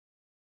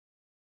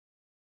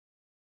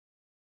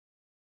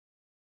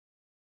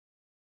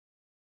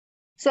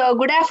So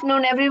good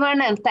afternoon, everyone,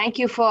 and thank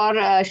you for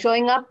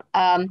showing up.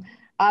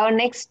 Our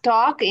next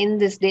talk in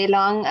this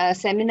day-long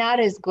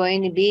seminar is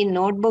going to be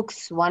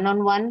Notebooks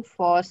One-on-One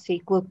for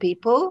SQL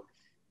People.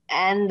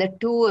 And the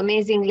two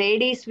amazing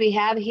ladies we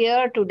have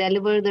here to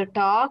deliver the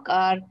talk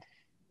are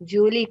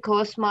Julie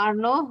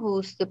Koesmarno,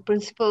 who's the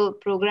Principal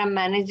Program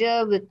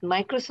Manager with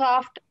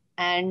Microsoft,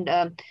 and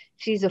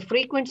she's a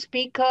frequent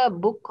speaker,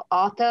 book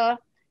author,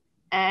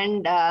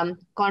 and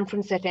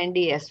conference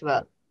attendee as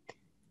well.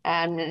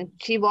 And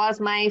she was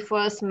my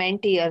first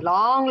mentee a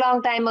long,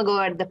 long time ago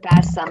at the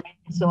past summit.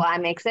 So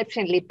I'm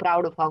exceptionally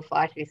proud of how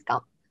far she's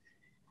come.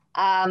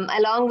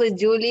 Along with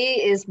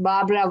Julie is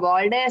Barbara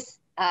Valdez,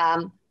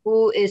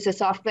 who is a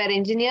software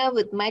engineer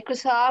with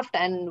Microsoft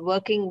and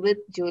working with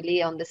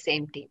Julie on the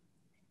same team.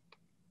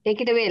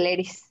 Take it away,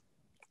 ladies.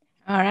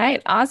 All right,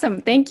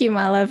 awesome. Thank you,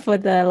 Mala, for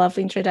the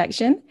lovely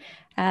introduction.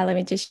 Let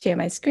me just share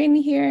my screen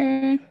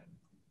here.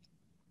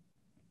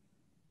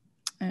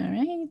 All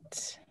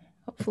right.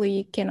 Hopefully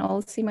you can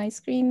all see my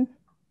screen.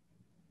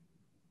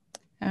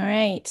 All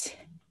right.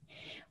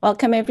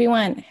 Welcome,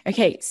 everyone.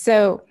 Okay,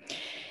 so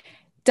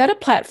data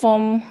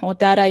platform or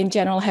data in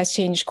general has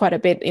changed quite a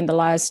bit in the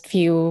last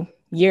few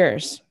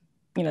years.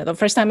 You know, the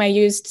first time I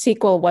used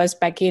SQL was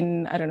back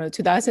in,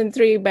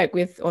 2003,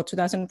 or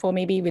 2004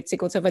 maybe, with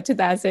SQL Server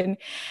 2000.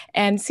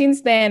 And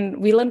since then,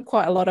 we learned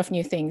quite a lot of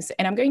new things.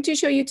 And I'm going to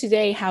show you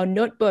today how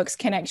notebooks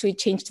can actually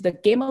change the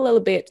game a little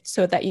bit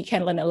so that you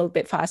can learn a little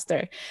bit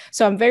faster.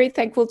 So I'm very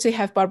thankful to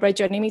have Barbara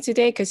joining me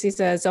today because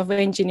she's a software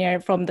engineer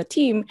from the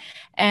team.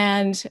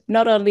 And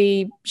not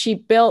only she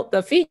built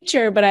the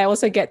feature, but I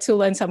also get to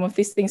learn some of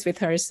these things with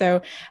her.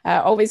 So I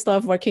always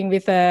love working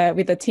with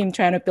a team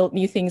trying to build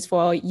new things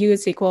for you,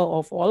 SQL,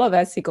 or for all of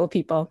us SQL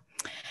people.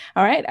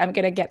 All right, I'm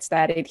going to get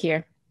started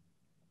here.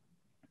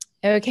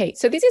 Okay,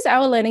 so this is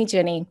our learning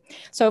journey.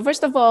 So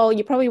first of all,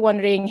 you're probably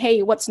wondering,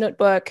 hey, what's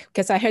Notebook?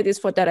 Because I heard this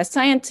for data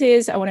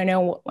scientists. I want to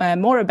know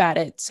more about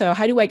it. So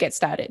how do I get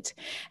started?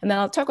 And then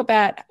I'll talk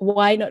about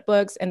why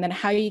Notebooks and then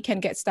how you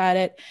can get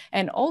started.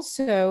 And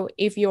also,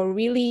 if you're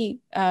really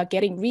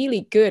getting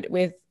really good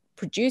with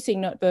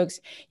producing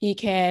notebooks, you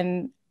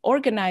can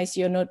organize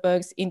your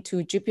notebooks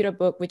into Jupyter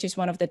Book, which is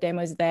one of the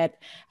demos that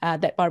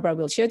Barbara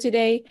will share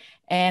today.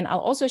 And I'll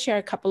also share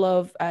a couple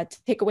of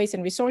takeaways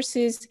and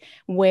resources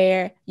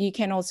where you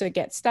can also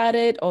get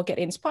started or get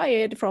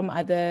inspired from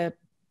other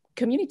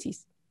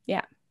communities.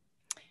 Yeah.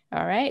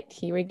 All right,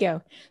 here we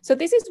go. So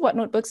this is what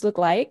notebooks look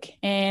like.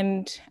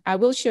 And I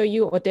will show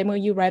you or demo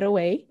you right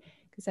away,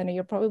 because I know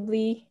you'll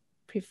probably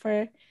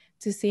prefer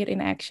to see it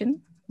in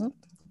action. Oop.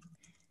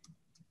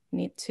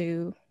 Need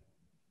to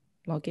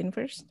log in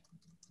first.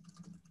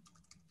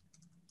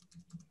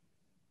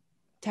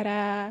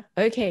 Ta-da!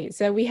 Okay,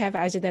 so we have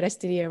Azure Data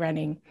Studio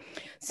running.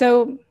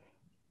 So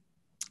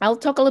I'll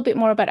talk a little bit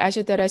more about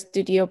Azure Data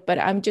Studio, but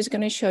I'm just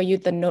going to show you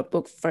the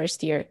notebook first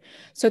here.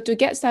 So to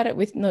get started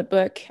with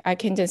notebook, I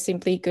can just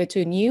simply go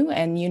to new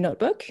and new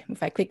notebook.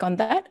 If I click on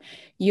that,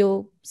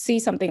 you'll see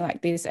something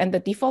like this. And the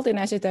default in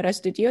Azure Data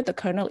Studio, the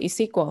kernel is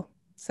SQL.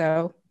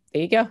 So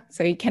there you go.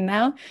 So you can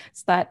now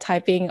start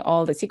typing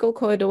all the SQL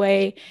code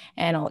away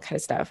and all that kind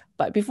of stuff.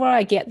 But before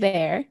I get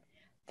there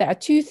are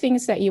two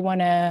things that you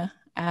want to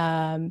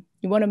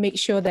make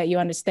sure that you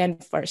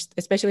understand first,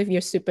 especially if you're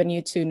super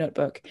new to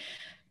Notebook.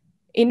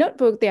 In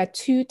Notebook, there are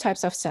two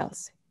types of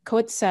cells,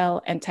 code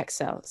cell and text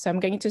cell. So I'm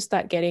going to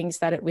start getting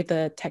started with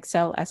the text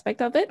cell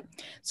aspect of it.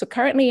 So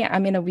currently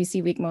I'm in a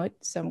VC Week mode.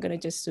 So I'm going to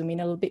just zoom in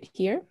a little bit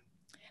here.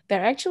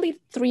 There are actually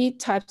three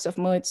types of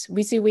modes: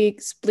 VC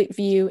Week, split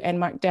view, and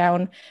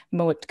markdown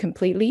mode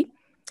completely.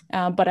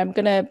 But I'm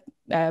going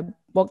to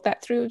walk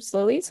that through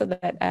slowly so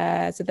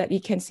that you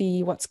can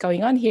see what's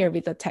going on here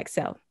with the text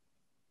cell.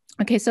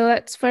 Okay, so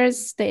let's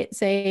first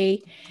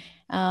say,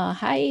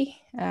 hi,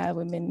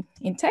 women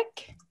in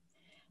tech.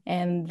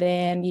 And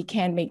then you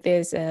can make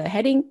this a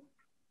heading.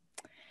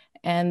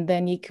 And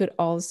then you could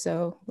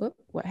also, whoop,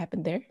 what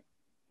happened there?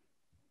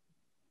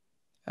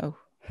 Oh,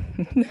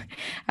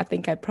 I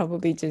think I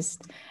probably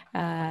just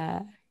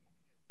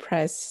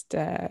pressed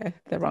the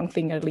wrong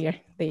thing earlier.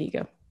 There you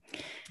go.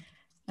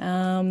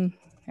 I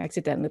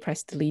accidentally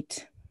pressed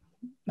delete.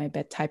 My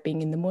bad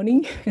typing in the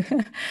morning.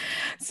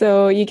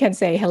 So you can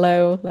say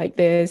hello like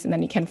this, and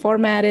then you can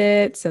format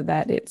it so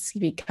that it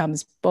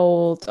becomes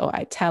bold or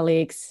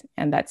italics,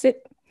 and that's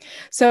it.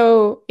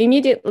 So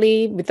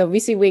immediately with the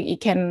VC Week, you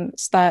can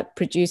start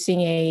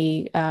producing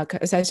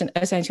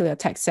essentially a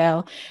text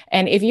cell.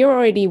 And if you're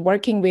already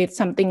working with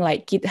something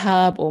like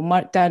GitHub or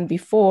Markdown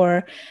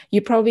before,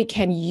 you probably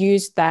can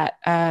use that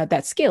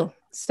skill.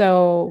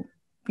 So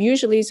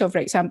usually, so for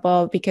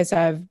example, because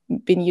I've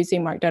been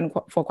using Markdown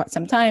for quite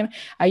some time,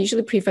 I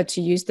usually prefer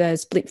to use the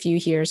split view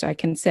here. So I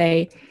can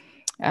say,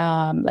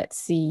 let's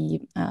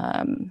see,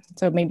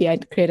 so maybe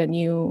I'd create a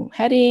new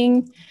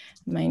heading.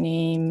 My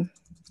name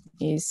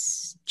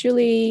is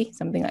Julie,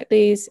 something like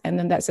this. And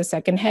then that's a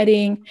second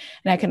heading.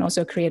 And I can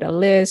also create a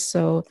list.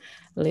 So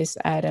list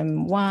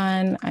item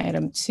 1,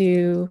 item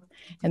 2,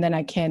 And then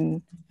I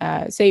can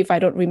say if I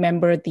don't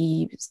remember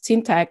the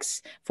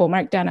syntax for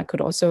Markdown, I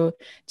could also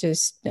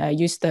just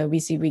use the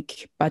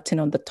WYSIWYG button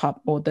on the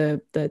top, or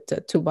the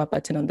toolbar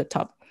button on the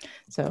top.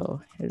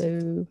 So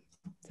hello,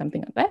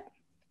 something like that.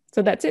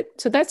 So that's it.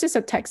 So that's just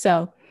a text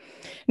cell.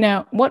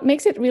 Now, what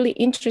makes it really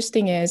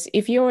interesting is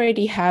if you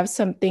already have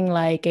something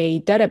like a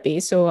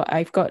database. So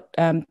I've got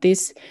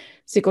this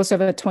SQL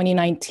Server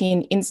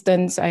 2019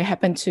 instance. I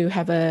happen to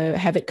have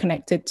it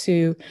connected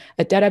to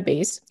a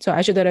database. So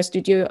Azure Data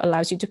Studio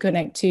allows you to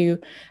connect to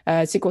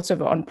SQL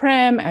Server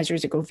on-prem, Azure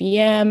SQL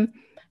VM,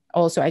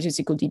 also Azure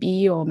SQL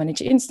DB or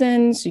managed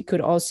instance. You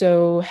could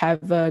also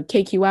have a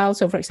KQL.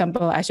 So for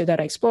example, Azure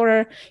Data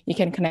Explorer, you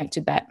can connect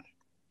to that.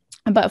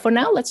 But for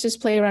now, let's just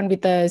play around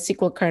with the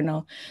SQL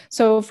kernel.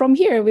 So from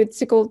here with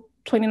SQL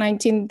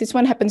 2019, this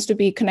one happens to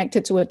be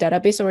connected to a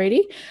database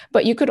already,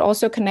 but you could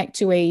also connect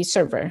to a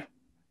server.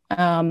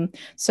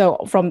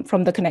 So from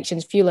the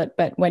connections view-let,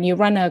 but when you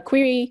run a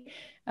query,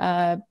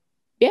 yeah,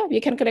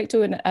 you can connect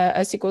to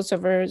a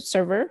SQL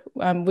server,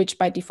 which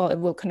by default,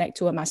 it will connect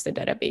to a master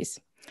database.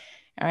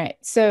 All right,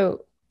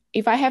 so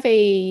if I have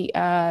a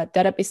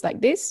database like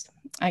this,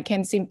 I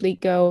can simply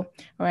go,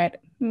 all right,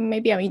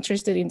 maybe I'm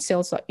interested in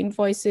sales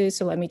invoices.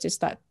 So let me just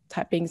start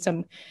typing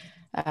some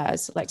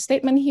select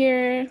statement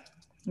here.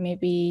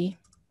 Maybe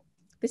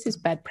this is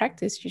bad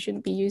practice. You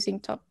shouldn't be using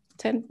top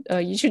 10.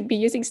 You should be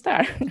using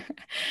star.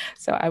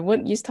 So I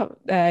won't use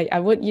I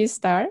won't use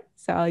star.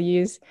 So I'll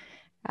use,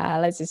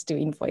 let's just do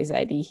invoice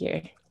ID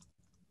here.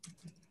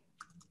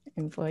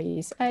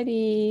 Invoice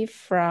ID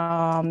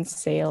from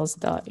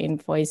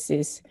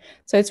sales.invoices.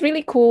 So it's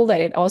really cool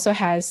that it also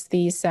has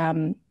these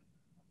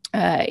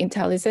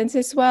intellisense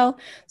as well,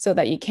 so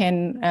that you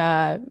can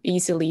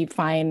easily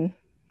find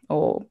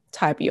or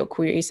type your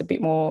queries a bit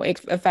more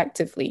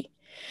effectively.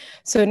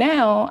 So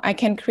now I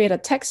can create a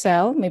text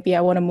cell. Maybe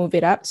I want to move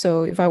it up.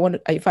 So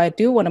if I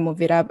do want to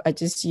move it up, I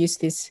just use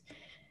this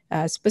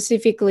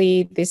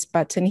specifically this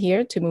button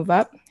here to move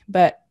up.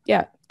 But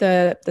yeah,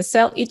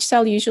 each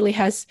cell usually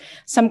has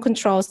some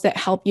controls that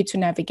help you to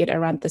navigate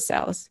around the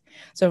cells.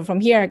 So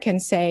from here I can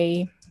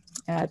say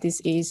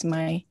this is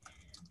my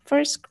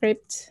first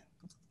script.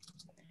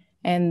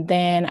 And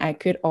then I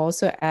could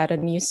also add a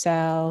new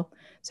cell.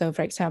 So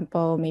for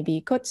example, maybe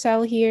code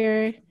cell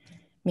here.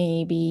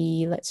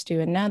 Maybe let's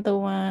do another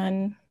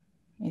one.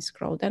 Let me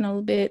scroll down a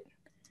little bit.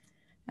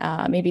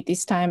 Maybe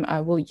this time I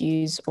will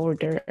use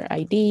order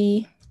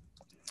ID.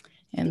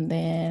 And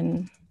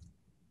then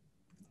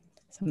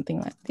something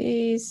like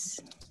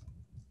this.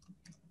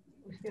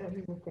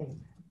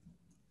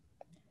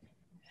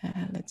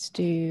 Let's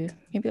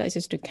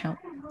just do count.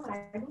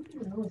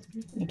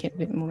 Make it a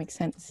bit more make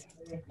sense.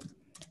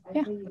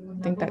 Yeah,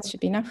 I think that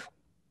should be enough.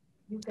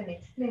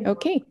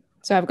 Okay,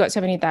 so I've got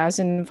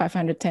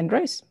 70,510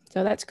 rows.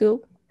 So that's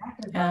cool.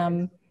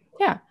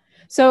 Yeah,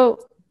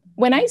 so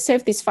when I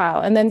save this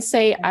file and then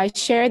say I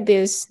share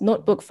this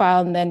notebook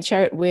file and then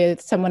share it with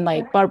someone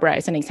like Barbara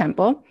as an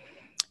example,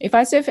 if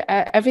I save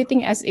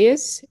everything as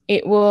is,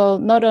 it will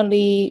not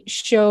only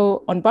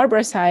show on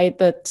Barbara's side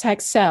the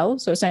text cell,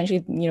 so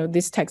essentially,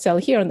 this text cell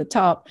here on the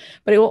top,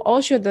 but it will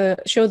also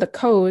show the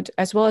code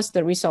as well as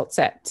the result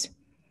set.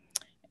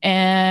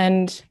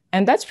 And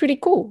that's pretty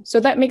cool. So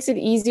that makes it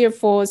easier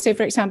for, say,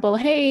 for example,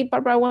 hey,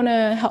 Barbara, I want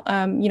to help,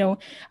 I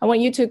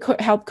want you to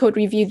help code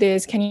review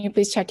this. Can you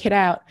please check it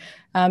out?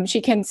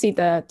 She can see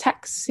the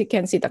text, she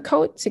can see the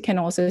code, she can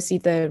also see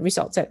the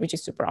result set, which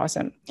is super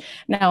awesome.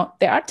 Now,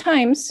 there are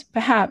times,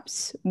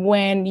 perhaps,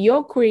 when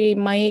your query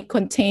might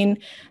contain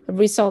a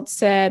result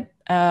set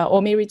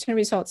or may return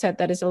result set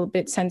that is a little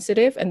bit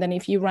sensitive. And then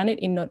if you run it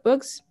in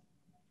Notebooks,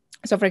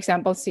 so for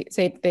example,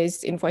 say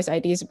this invoice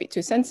ID is a bit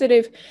too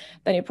sensitive,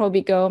 then you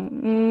probably go,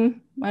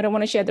 I don't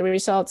want to share the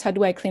results. How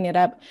do I clean it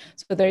up?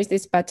 So there is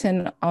this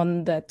button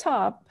on the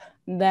top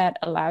that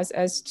allows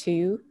us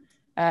to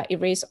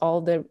erase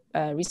all the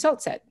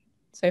result set.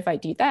 So if I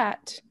do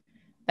that,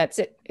 that's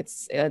it.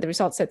 It's the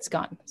result set's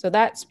gone. So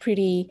that's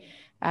pretty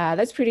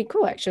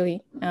cool,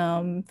 actually.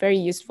 Very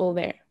useful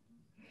there.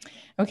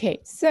 Okay,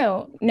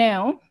 so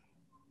now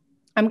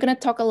I'm going to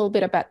talk a little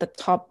bit about the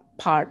top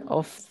part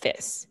of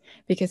this,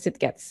 because it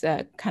gets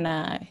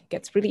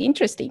gets really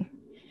interesting.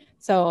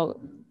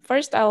 So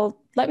first,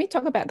 let me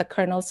talk about the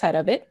kernel side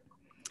of it.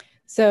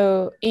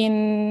 So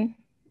in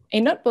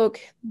a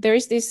notebook, there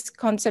is this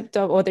concept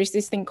of, or there's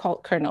this thing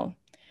called kernel.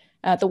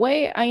 The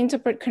way I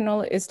interpret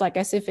kernel is like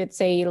as if it's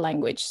a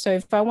language. So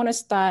if I want to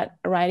start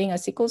writing a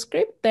SQL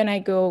script, then I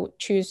go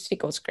choose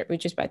SQL script,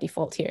 which is by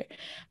default here.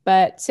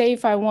 But say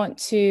if I want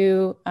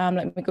to,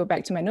 let me go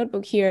back to my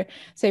notebook here.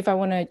 Say if I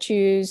want to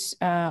choose,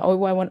 if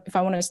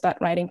I want to start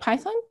writing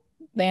Python,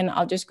 then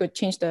I'll just go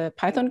change the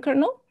Python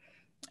kernel.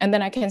 And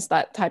then I can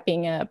start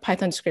typing a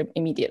Python script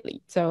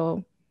immediately.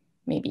 So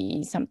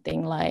maybe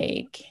something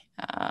like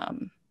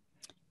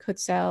code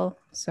cell.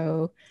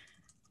 So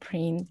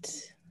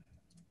print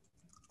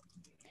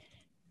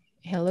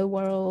hello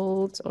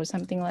world or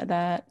something like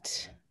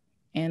that.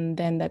 And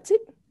then that's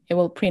it. It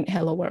will print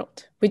hello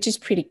world, which is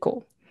pretty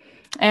cool.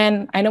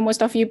 And I know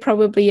most of you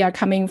probably are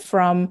coming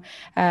from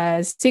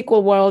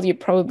SQL world. You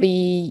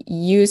probably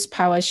use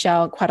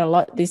PowerShell quite a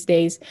lot these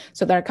days.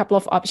 So there are a couple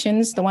of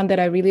options. The one that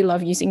I really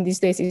love using these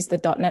days is the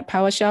 .NET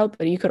PowerShell,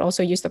 but you could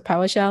also use the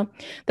PowerShell.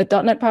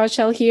 The .NET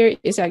PowerShell here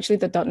is actually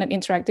the .NET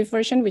Interactive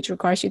version, which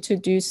requires you to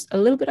do a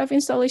little bit of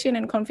installation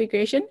and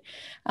configuration,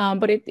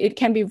 but it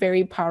can be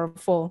very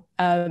powerful.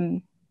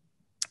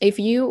 If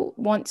you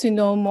want to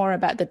know more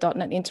about the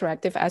 .NET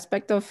Interactive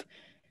aspect of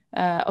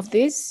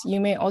this,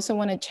 you may also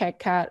want to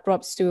check out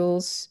Rob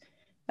Stewell's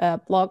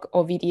blog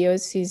or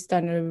videos. He's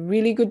done a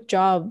really good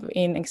job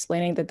in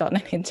explaining the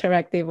 .NET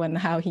Interactive and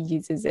how he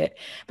uses it.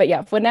 But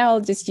yeah, for now,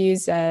 I'll just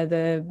use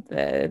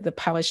the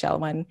PowerShell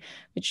one,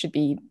 which should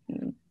be,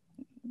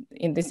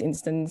 in this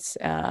instance,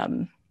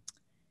 it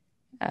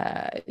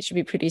should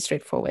be pretty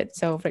straightforward.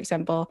 So for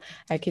example,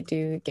 I could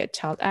do get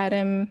child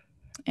item,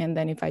 and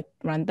then if I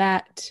run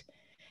that,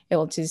 it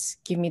will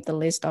just give me the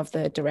list of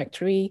the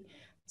directory.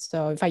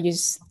 So if I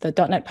use the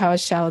 .NET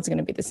PowerShell, it's going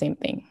to be the same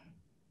thing.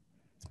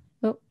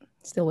 Oh,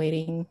 still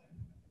waiting.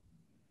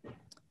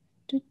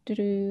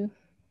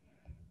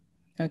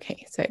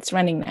 Okay, so it's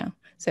running now.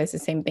 So it's the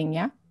same thing,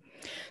 yeah?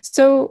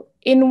 So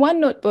in one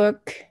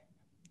notebook,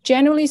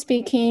 generally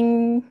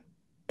speaking,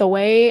 the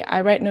way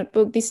I write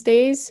notebook these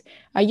days,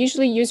 I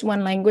usually use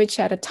one language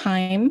at a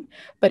time.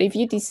 But if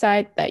you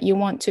decide that you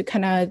want to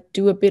kind of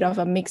do a bit of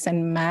a mix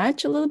and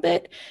match a little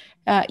bit,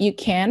 you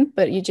can,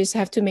 but you just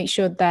have to make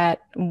sure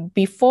that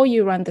before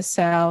you run the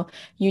cell,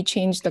 you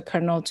change the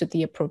kernel to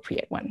the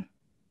appropriate one.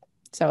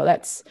 So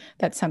that's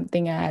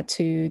something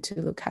to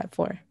look out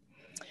for.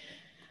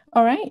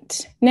 All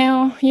right,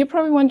 now you're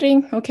probably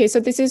wondering, okay, so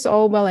this is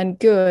all well and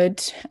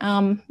good.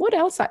 What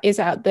else is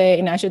out there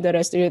in Azure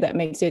Data Studio that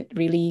makes it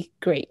really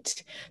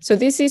great? So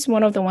this is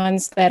one of the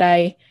ones that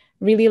I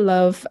really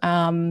love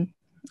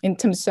in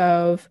terms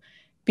of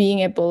being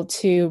able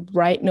to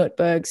write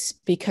notebooks,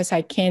 because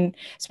I can,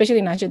 especially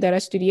in Azure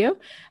Data Studio,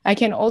 I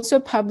can also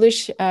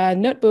publish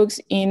notebooks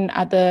in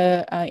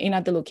other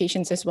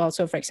locations as well.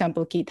 So for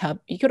example, GitHub.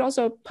 You could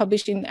also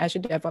publish in Azure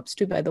DevOps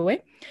too, by the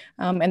way,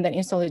 and then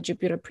install a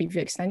Jupyter preview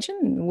extension,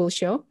 and we'll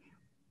show.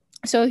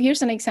 So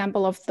here's an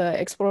example of the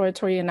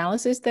exploratory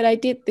analysis that I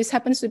did. This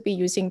happens to be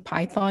using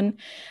Python,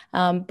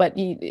 but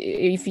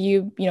if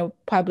you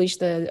publish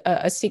a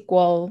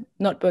SQL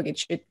notebook, it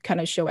should kind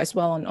of show as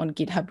well on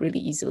GitHub really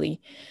easily.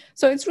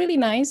 So it's really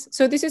nice.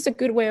 So this is a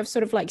good way of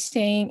sort of like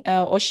saying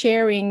or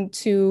sharing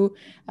to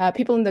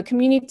people in the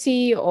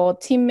community or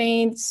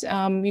teammates.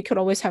 You could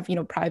always have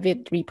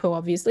private repo,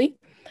 obviously.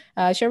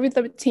 Share with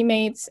the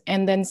teammates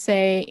and then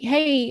say,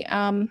 hey,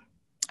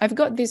 I've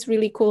got this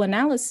really cool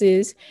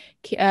analysis.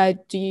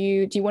 Do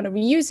you want to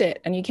reuse it?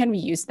 And you can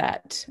reuse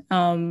that.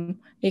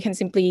 You can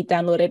simply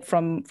download it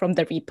from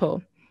the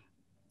repo.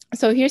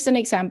 So here's an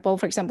example.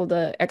 For example,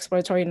 the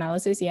exploratory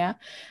analysis. Yeah,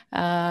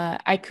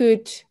 I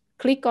could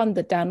click on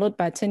the download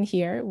button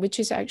here, which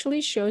is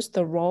actually shows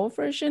the raw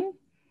version.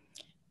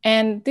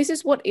 And this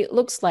is what it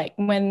looks like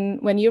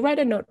when you write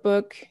a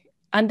notebook.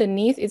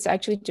 Underneath, it's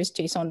actually just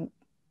JSON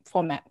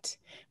format.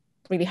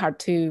 Really hard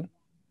to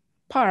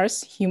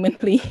parse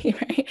humanly,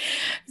 right?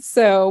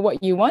 So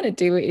what you want to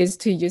do is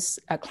to use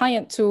a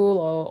client tool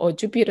or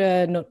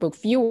Jupyter Notebook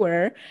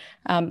Viewer,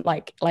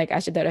 like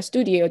Azure Data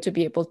Studio, to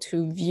be able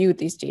to view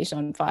this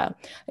JSON file.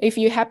 If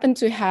you happen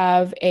to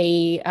have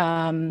a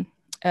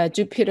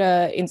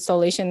Jupyter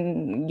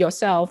installation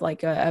yourself,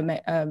 like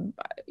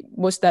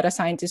most data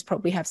scientists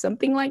probably have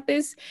something like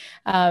this,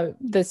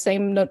 the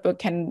same notebook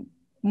can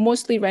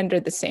mostly render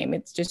the same.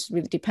 It just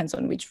really depends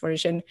on which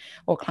version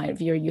or client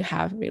viewer you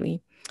have,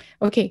 really.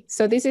 Okay,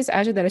 so this is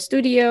Azure Data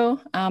Studio.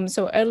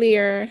 So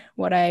earlier,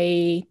 what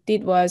I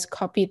did was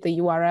copy the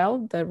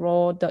URL, the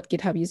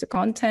raw.github user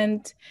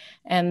content,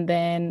 and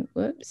then,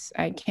 whoops,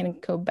 I can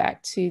go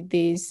back to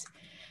this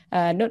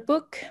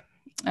notebook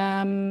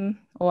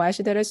or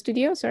Azure Data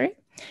Studio, sorry.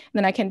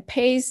 Then I can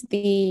paste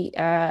the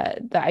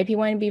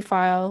IP1B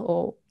file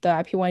or the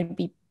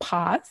IP1B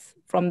path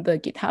from the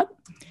GitHub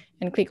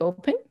and click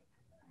open.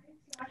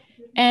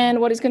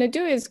 And what it's going to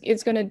do is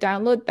it's going to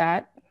download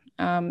that,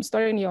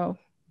 start in your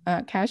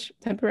cache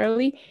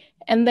temporarily,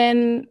 and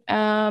then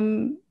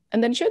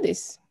show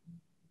this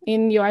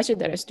in your Azure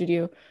Data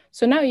Studio.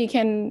 So now you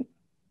can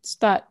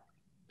start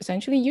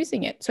essentially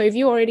using it. So if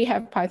you already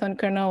have Python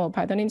kernel or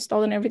Python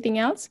installed and everything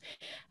else,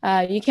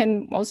 you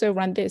can also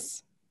run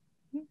this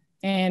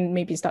and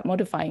maybe start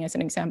modifying as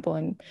an example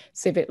and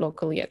save it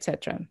locally,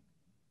 etc.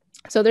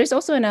 So there's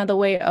also another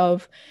way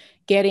of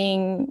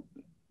getting,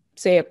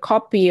 say, a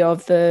copy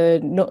of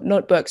the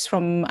notebooks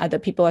from other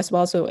people as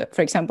well. So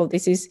for example,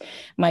 this is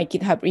my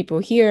GitHub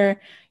repo here.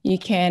 You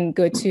can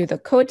go to the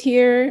code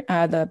here,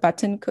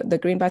 the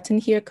green button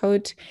here,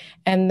 code,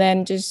 and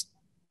then just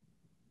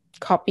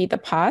copy the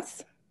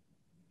path.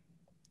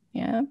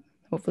 Yeah,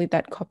 hopefully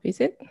that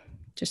copies it.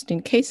 Just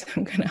in case,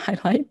 I'm gonna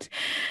highlight.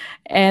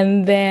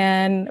 And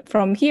then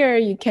from here,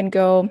 you can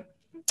go,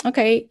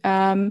 okay,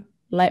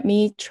 let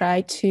me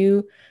try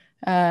to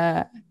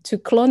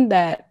clone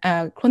that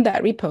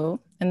repo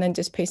and then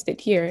just paste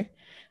it here.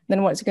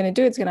 Then what it's going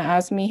to do, it's going to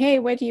ask me, hey,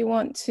 where do you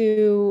want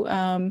to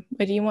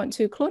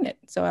clone it?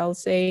 So I'll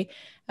say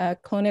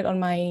clone it on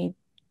my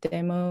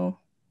demo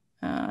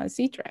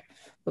Z drive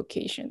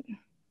location.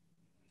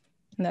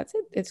 And that's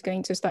it. It's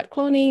going to start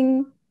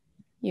cloning.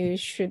 You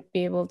should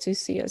be able to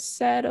see a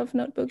set of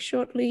notebooks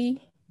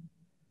shortly,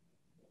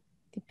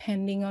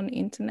 depending on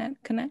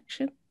internet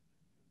connection.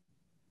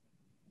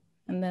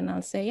 And then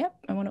I'll say, yep,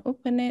 I want to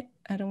open it.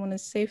 I don't want to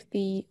save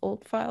the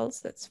old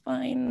files. That's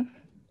fine.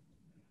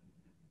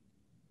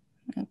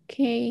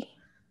 Okay.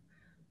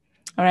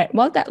 All right,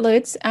 while that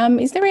loads,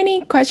 is there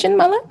any question,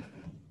 Mala?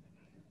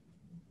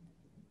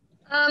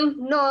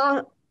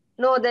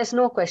 No, there's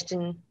no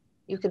question.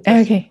 You can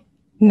proceed. Okay,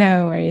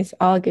 no worries,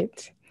 all good.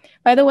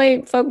 By the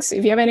way, folks,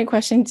 if you have any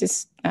questions,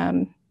 just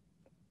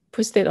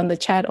post it on the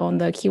chat or on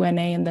the Q&A,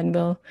 and then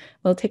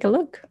we'll take a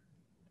look.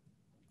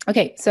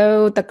 Okay,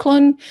 so the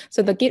clone,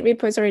 so the Git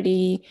repo is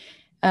already,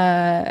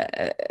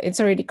 it's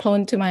already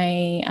cloned to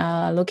my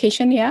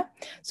location here.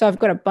 So I've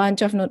got a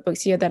bunch of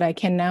notebooks here that I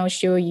can now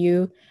show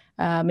you,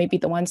 maybe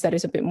the ones that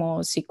is a bit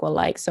more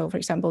SQL-like. So for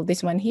example,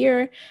 this one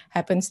here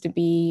happens to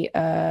be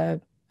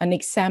an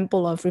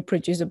example of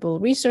reproducible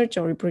research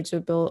or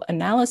reproducible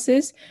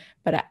analysis,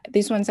 but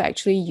this one's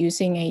actually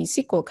using a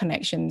SQL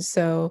connection,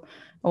 so,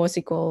 or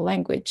SQL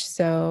language.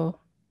 So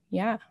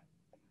yeah,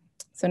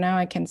 so now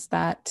I can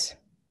start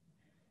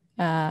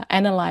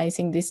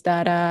analyzing this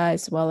data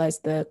as well as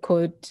the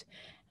code.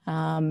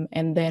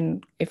 And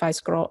then if I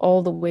scroll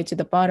all the way to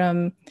the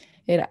bottom,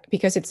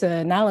 because it's an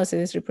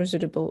analysis,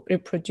 reproducible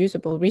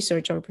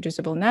research or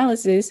reproducible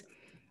analysis,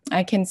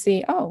 I can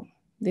see, oh,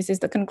 this is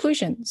the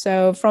conclusion.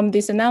 So from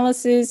this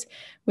analysis,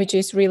 which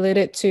is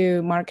related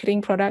to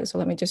marketing products, so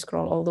let me just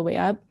scroll all the way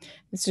up.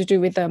 It's to do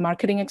with the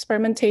marketing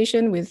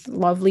experimentation with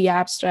lovely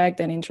abstract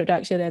and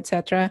introduction,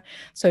 etc.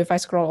 So if I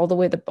scroll all the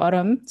way to the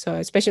bottom, so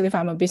especially if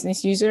I'm a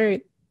business user,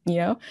 you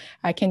know,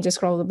 I can just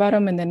scroll to the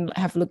bottom and then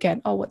have a look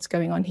at, oh, what's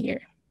going on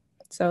here.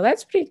 So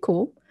that's pretty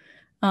cool.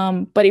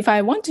 But if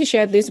I want to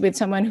share this with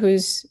someone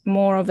who's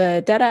more of a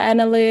data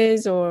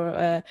analyst or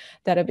a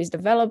database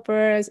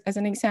developer, as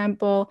an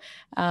example,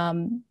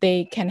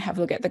 they can have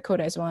a look at the code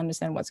as well,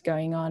 understand what's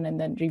going on, and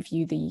then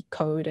review the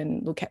code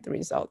and look at the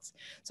results.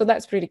 So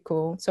that's pretty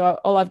cool. So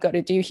all I've got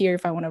to do here,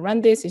 if I want to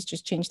run this, is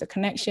just change the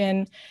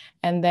connection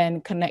and then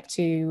connect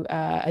to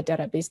a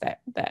database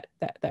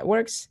that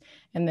works.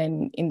 And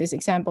then in this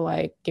example,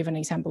 I give an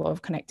example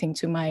of connecting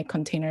to my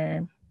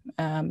container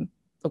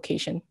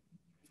location.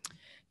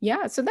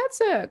 Yeah, so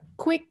that's a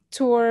quick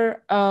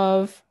tour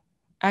of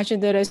Azure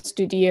Data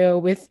Studio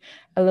with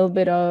a little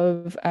bit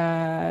of,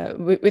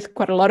 with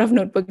quite a lot of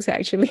notebooks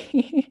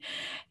actually.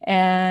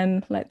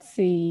 And let's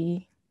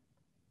see.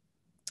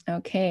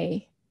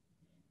 Okay.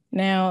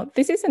 Now,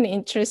 this is an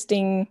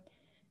interesting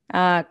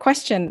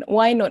question.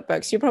 Why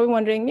notebooks? You're probably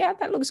wondering, yeah,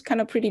 that looks kind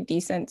of pretty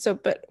decent. So,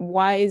 but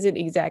why is it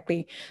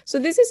exactly? So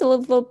this is a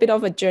little bit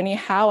of a journey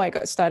how I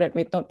got started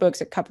with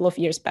notebooks a couple of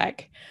years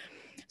back.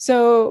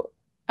 So,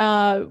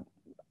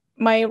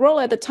 my role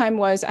at the time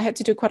was I had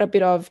to do quite a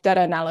bit of data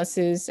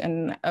analysis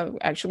and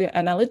actually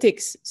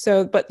analytics.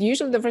 So, but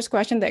usually the first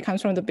question that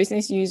comes from the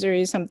business user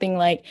is something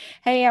like,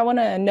 hey, I want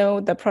to know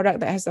the product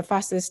that has the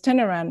fastest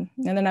turnaround.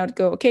 And then I would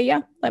go, okay,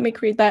 yeah, let me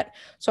create that.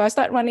 So I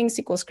start running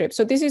SQL scripts.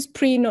 So this is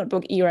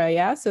pre-notebook era,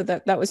 yeah? So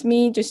that was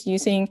me just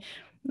using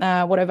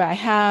whatever I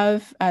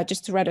have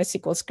just to write a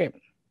SQL script.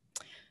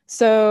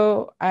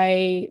 So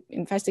I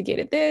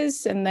investigated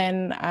this, and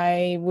then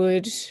I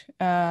would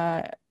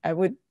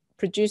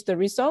produce the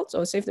results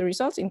or save the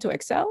results into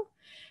Excel.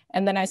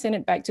 And then I send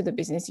it back to the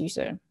business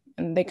user.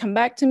 And they come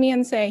back to me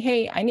and say,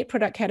 hey, I need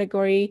product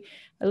category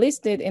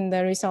listed in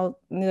the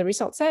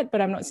result set, but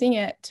I'm not seeing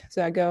it.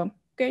 So I go,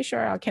 okay,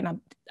 sure, I can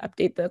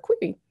update the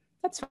query.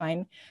 That's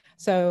fine.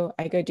 So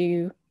I go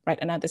do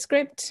write another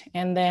script,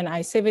 and then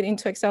I save it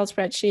into Excel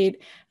spreadsheet,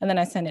 and then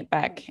I send it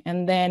back.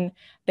 And then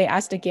they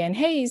asked again,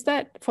 hey, is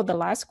that for the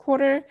last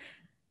quarter?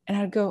 And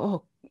I'd go,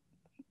 oh,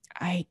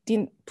 I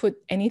didn't put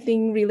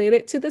anything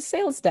related to the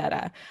sales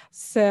data.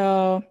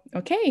 So,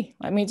 okay,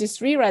 let me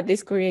just rewrite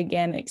this query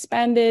again,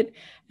 expand it,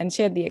 and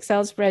share the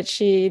Excel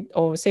spreadsheet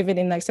or save it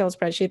in the Excel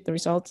spreadsheet, the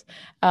results,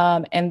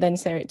 and then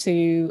share it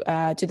to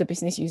the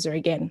business user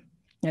again.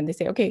 And they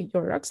say, okay,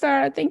 you're a rock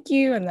star, thank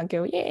you. And I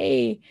go,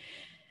 yay.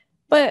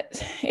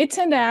 But it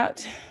turned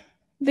out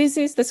this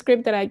is the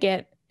script that I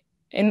get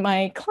in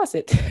my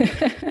closet.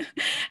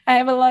 I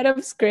have a lot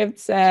of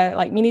scripts,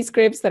 like mini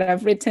scripts that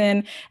I've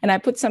written, and I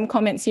put some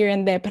comments here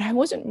and there, but I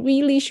wasn't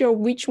really sure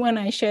which one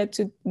I shared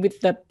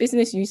with the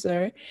business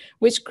user,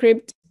 which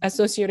script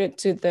associated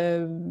to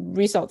the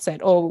result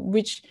set, or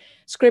which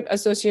script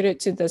associated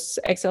to the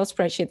Excel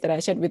spreadsheet that I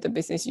shared with the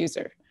business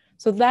user.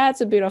 So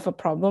that's a bit of a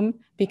problem,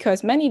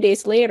 because many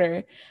days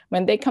later,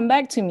 when they come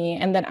back to me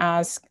and then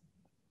ask,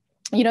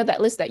 you know,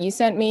 that list that you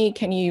sent me,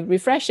 can you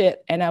refresh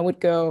it? And I would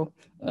go,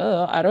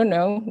 oh, I don't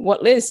know,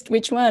 what list,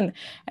 which one?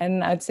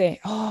 And I'd say,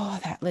 oh,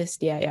 that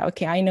list, yeah,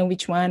 okay, I know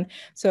which one.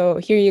 So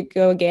here you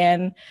go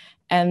again.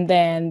 And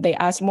then they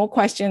ask more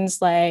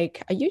questions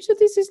like, are you sure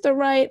this is the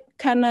right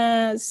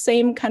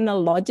same kind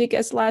of logic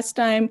as last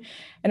time?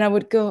 And I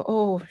would go,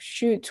 oh,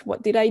 shoot,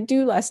 what did I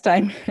do last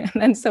time? And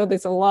then so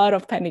there's a lot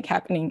of panic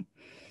happening.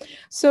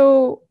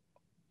 So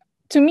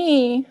to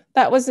me,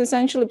 that was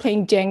essentially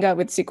playing Jenga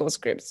with SQL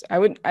scripts.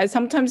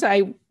 Sometimes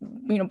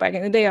back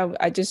in the day,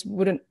 I just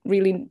wouldn't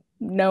really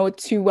know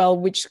too well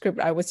which script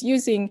I was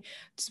using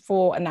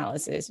for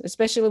analysis,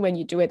 especially when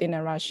you do it in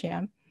a rush.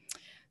 Yeah.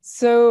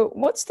 So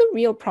what's the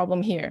real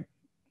problem here?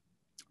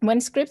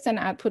 When scripts and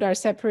output are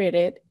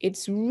separated,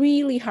 it's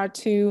really hard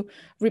to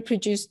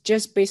reproduce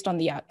just based on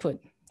the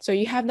output. So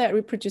you have that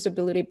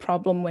reproducibility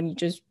problem when you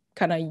just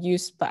kind of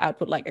use the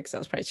output like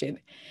Excel spreadsheet.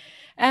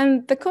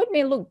 And the code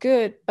may look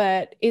good,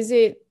 but is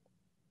it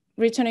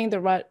returning the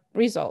right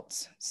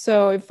results?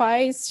 So if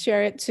I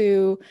share it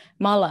to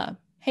Mala,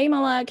 hey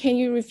Mala, can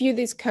you review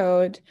this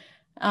code?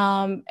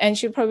 And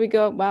she'll probably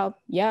go, well,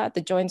 yeah,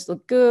 the joints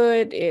look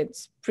good.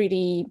 It's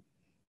pretty,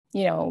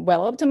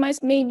 well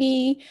optimized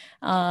maybe.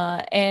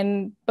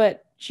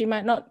 But she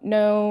might not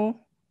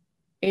know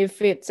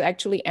if it's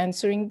actually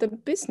answering the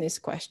business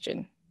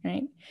question,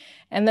 right?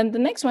 And then the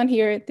next one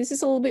here, this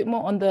is a little bit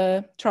more on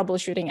the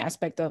troubleshooting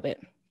aspect of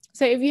it.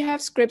 So if you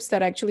have scripts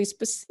that actually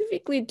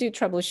specifically do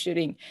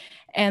troubleshooting,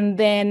 and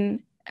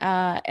then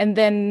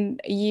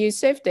you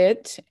saved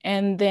it,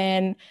 and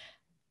then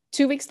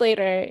 2 weeks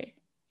later,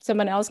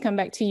 someone else come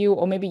back to you,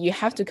 or maybe you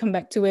have to come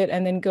back to it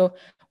and then go,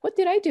 what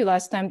did I do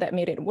last time that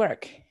made it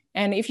work?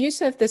 And if you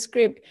saved the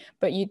script,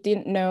 but you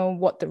didn't know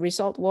what the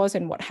result was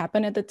and what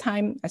happened at the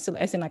time, as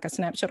in like a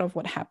snapshot of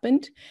what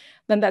happened,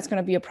 then that's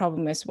going to be a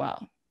problem as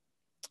well.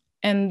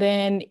 And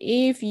then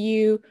if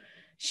you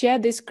share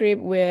this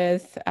script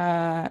with,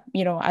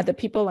 other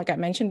people, like I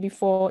mentioned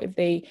before, if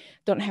they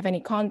don't have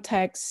any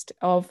context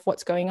of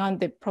what's going on,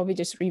 they're probably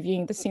just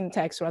reviewing the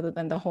syntax rather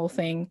than the whole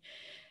thing.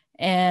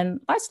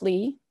 And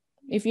lastly,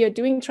 if you're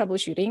doing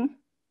troubleshooting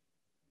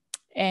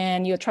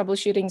and your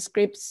troubleshooting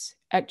scripts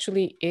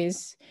actually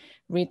is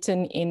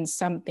written in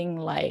something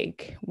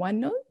like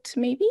OneNote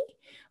maybe,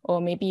 or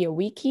maybe a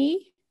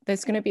wiki,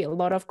 there's going to be a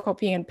lot of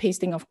copying and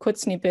pasting of code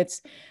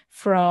snippets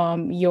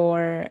from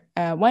your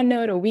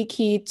OneNote or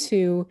wiki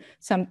to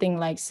something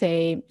like,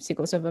 say,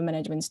 SQL Server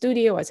Management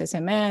Studio,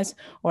 SSMS,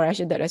 or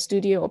Azure Data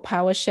Studio, or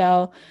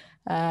PowerShell,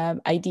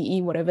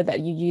 IDE, whatever that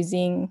you're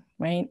using,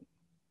 right?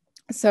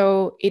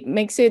 So it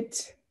makes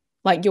it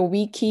like your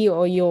wiki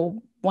or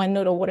your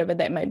OneNote or whatever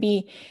that might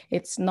be,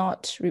 it's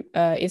not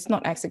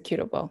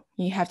executable.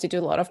 You have to do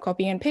a lot of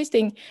copying and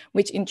pasting,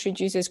 which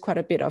introduces quite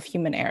a bit of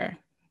human error.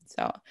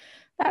 So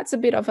that's a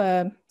bit of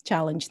a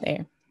challenge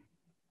there.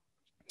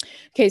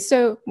 Okay,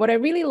 so what I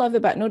really love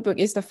about Notebook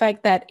is the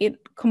fact that it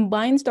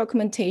combines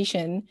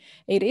documentation,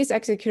 it is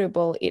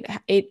executable,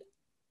 it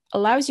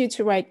allows you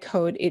to write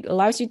code, it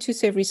allows you to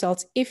save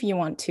results if you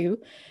want to,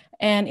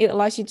 and it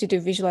allows you to do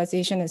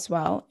visualization as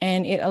well.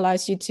 And it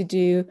allows you to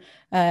do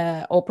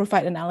or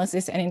provide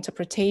analysis and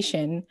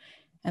interpretation.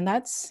 And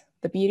that's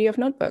the beauty of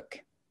Notebook.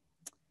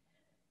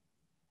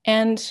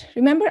 And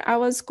remember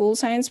our school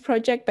science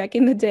project back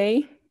in the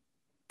day?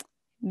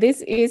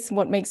 This is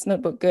what makes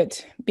Notebook good,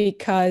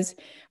 because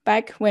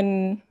back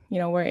when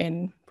we're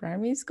in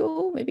primary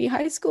school, maybe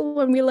high school,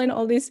 when we learn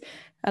all this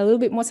a little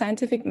bit more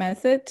scientific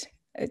method,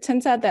 it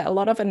turns out that a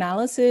lot of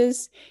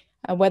analysis,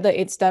 whether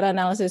it's data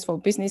analysis for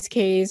business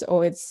case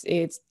or it's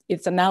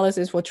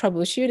analysis for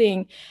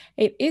troubleshooting,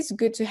 it is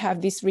good to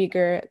have this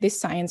rigor, this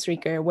science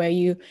rigor, where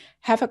you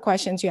have a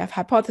questions, you have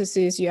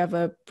hypotheses, you have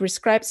a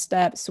prescribed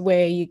steps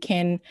where you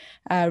can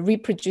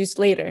reproduce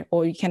later,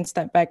 or you can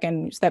step back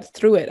and step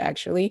through it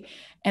actually.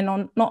 And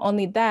not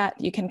only that,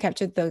 you can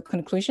capture the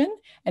conclusion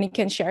and you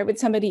can share it with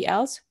somebody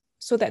else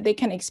so that they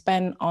can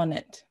expand on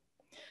it.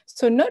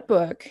 So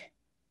Notebook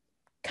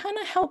kind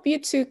of help you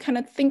to kind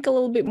of think a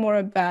little bit more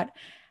about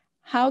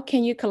how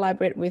can you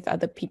collaborate with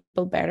other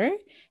people better,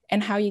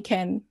 and how you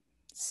can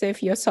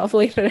save yourself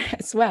later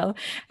as well.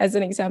 As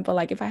an example,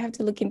 like if I have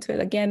to look into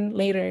it again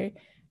later,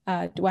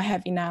 do I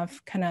have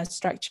enough kind of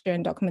structure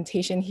and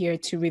documentation here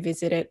to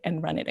revisit it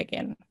and run it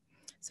again?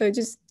 So it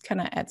just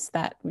kind of adds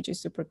that, which is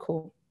super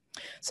cool.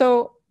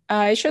 So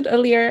I showed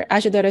earlier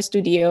Azure Data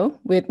Studio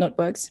with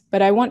Notebooks,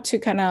 but I want to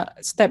kind of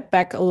step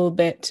back a little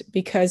bit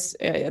because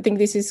I think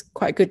this is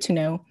quite good to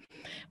know.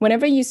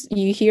 Whenever you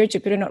hear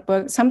Jupyter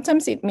Notebook,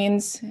 sometimes it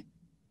means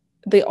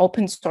the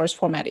open source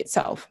format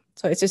itself.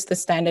 So it's just the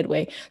standard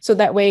way. So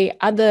that way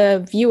other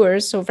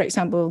viewers, so for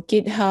example,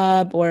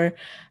 GitHub or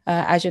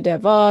Azure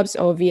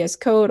DevOps or VS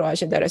Code or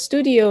Azure Data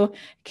Studio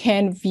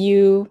can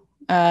view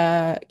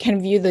the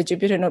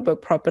Jupyter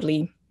Notebook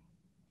properly.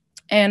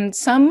 And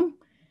some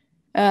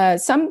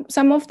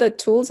of the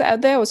tools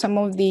out there, or some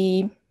of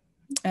the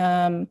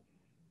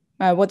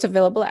what's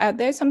available out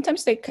there,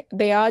 sometimes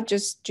they are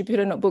just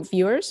Jupyter Notebook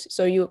viewers,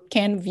 so you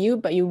can view,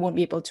 but you won't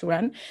be able to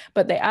run.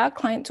 But there are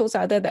client tools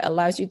out there that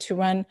allows you to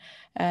run,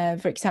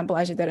 for example,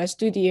 Azure Data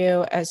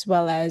Studio, as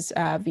well as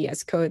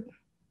VS Code.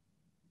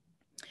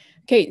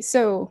 Okay,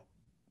 so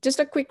just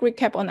a quick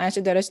recap on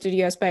Azure Data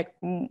Studio aspect,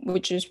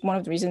 which is one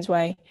of the reasons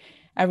why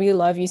I really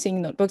love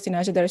using notebooks in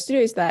Azure Data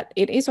Studio is that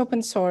it is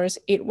open source.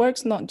 It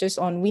works not just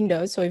on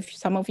Windows. So if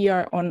some of you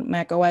are on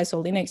Mac OS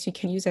or Linux, you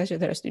can use Azure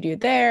Data Studio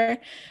there.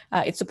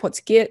 It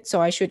supports Git.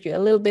 So I showed you a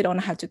little bit on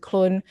how to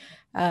clone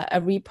a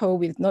repo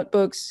with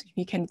notebooks.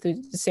 You can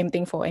do the same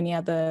thing for any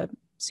other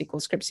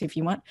SQL scripts if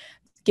you want.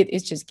 Git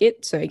is just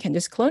Git, so you can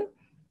just clone.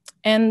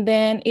 And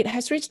then it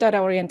has rich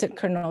data-oriented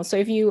kernel. So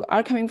if you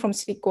are coming from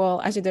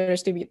SQL, Azure Data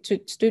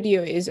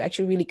Studio is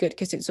actually really good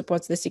because it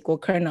supports the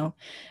SQL kernel.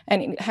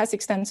 And it has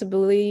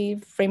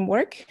extensibility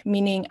framework,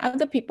 meaning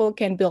other people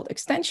can build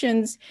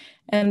extensions,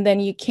 and then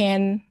you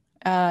can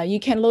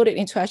load it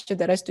into Azure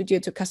Data Studio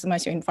to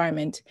customize your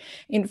environment.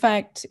 In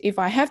fact, if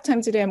I have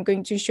time today, I'm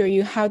going to show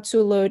you how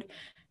to load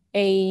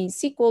a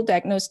SQL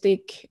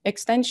diagnostic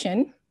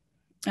extension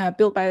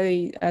built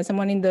by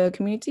someone in the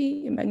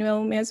community,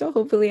 Emmanuel Meazo,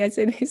 hopefully I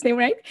said his name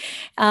right.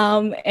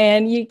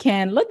 And you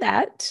can load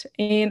that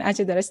in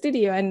Azure Data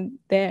Studio, and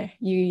there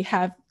you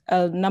have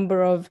a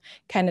number of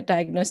kind of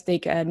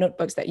diagnostic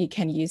notebooks that you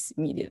can use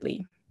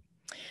immediately.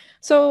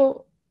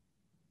 So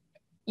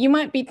you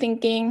might be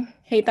thinking,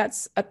 hey,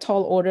 that's a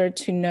tall order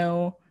to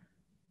know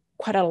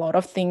quite a lot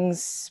of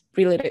things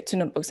related to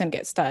notebooks and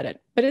get started,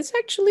 but it's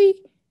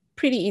actually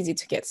pretty easy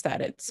to get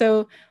started.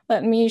 So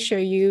let me show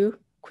you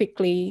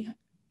quickly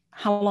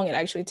how long it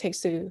actually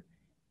takes to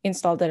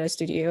install Data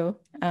Studio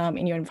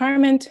in your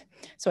environment.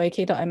 So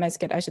ak.ms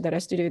get Azure Data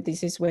Studio.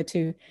 This is where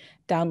to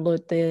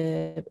download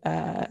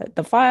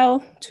the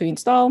file to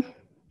install.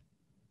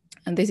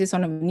 And this is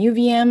on a new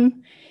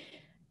VM.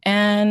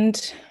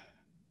 And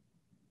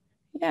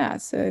yeah,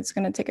 so it's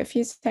gonna take a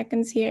few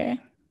seconds here.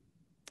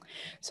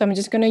 So I'm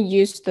just gonna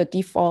use the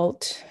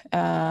default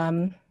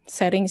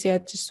settings here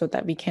just so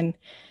that we can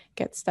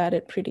get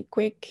started pretty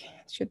quick.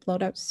 It should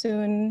load up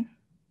soon.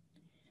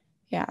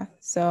 Yeah,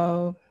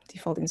 so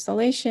default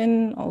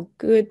installation, all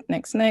good,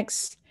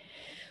 next.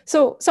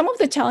 So some of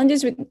the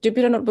challenges with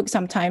Jupyter Notebook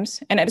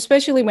sometimes, and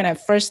especially when I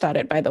first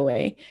started, by the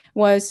way,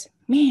 was,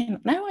 man,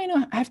 now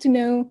I have to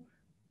know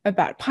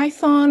about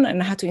Python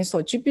and how to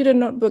install Jupyter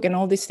Notebook and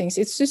all these things.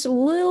 It's just a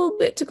little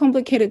bit too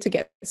complicated to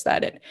get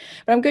started.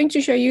 But I'm going to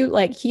show you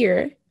like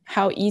here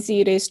how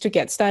easy it is to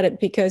get started,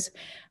 because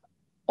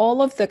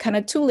all of the kind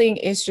of tooling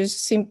is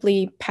just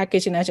simply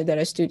packaged in Azure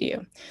Data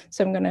Studio.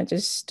 So I'm gonna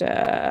just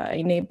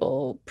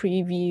enable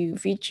preview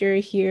feature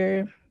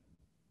here.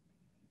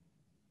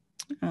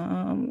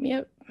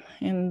 Yep,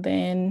 and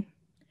then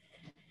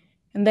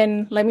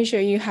let me show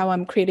you how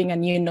I'm creating a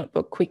new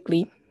notebook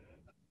quickly.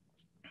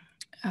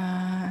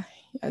 Yeah,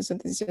 so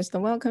this is just the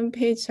welcome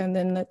page, and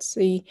then let's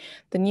see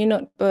the new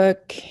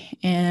notebook,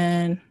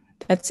 and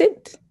that's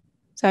it.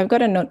 So I've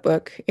got a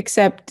notebook,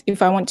 except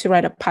if I want to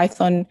write a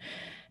Python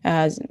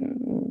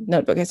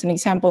notebook as an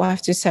example, I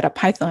have to set up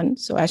Python.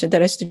 So Azure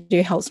Data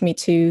Studio helps me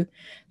to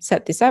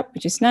set this up,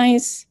 which is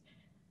nice.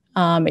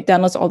 It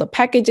downloads all the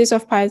packages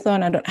of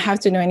Python. I don't have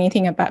to know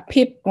anything about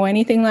pip or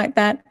anything like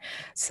that.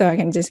 So I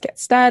can just get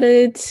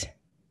started.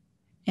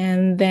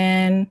 And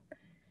then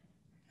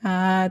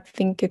I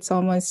think it's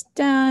almost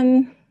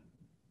done.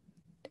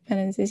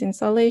 Dependencies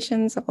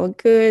installations, all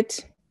good.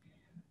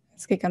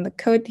 Let's click on the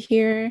code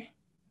here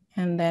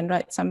and then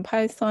write some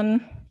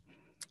Python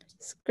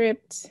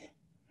script.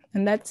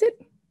 And that's it.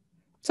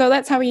 So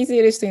that's how easy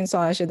it is to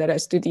install Azure Data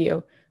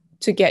Studio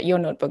to get your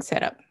notebook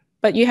set up.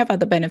 But you have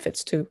other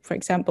benefits too. For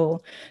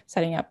example,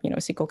 setting up,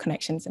 SQL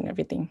connections and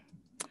everything.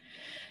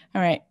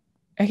 All right.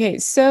 Okay,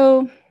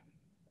 so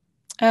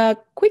a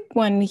quick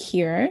one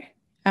here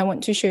I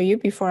want to show you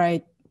before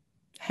I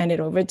hand it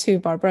over to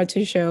Barbara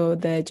to show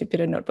the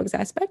Jupyter Notebooks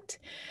aspect.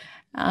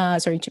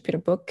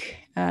 Jupyter Book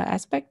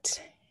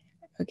aspect.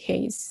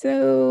 Okay,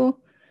 so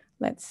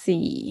let's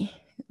see.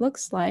 It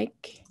looks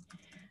like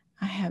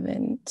I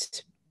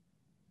haven't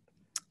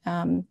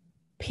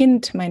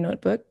pinned my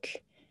notebook.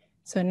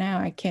 So now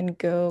I can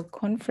go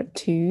convert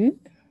to.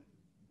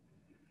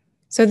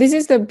 So this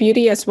is the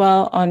beauty as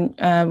well on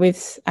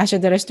with Azure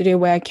Data Studio,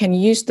 where I can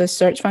use the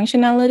search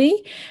functionality,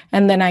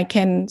 and then I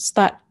can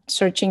start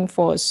searching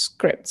for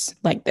scripts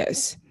like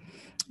this.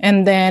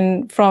 And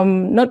then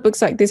from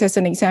notebooks like this as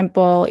an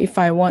example, if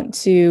I want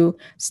to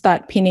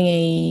start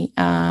pinning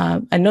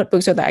a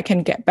notebook so that I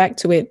can get back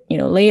to it,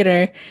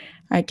 later,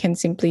 I can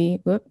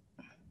simply, whoop,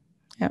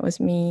 that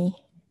was me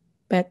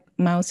bad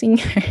mousing.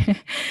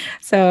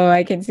 So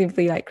I can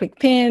simply click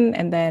pin,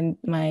 and then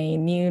my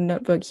new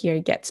notebook here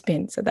gets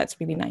pinned. So that's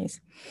really nice.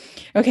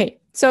 Okay,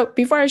 so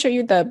before I show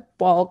you the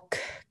bulk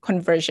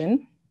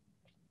conversion,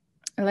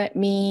 let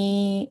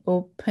me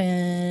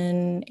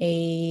open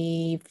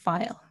a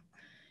file.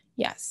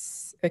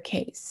 Yes,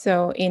 okay,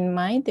 so in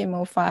my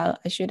demo file,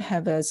 I should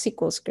have a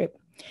SQL script.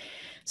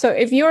 So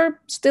if you're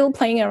still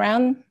playing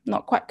around,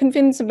 not quite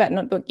convinced about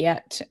Notebook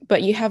yet,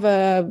 but you have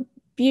a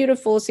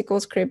beautiful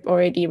SQL script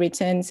already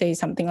written, say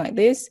something like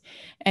this,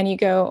 and you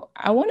go,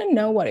 I want to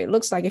know what it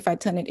looks like if I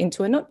turn it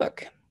into a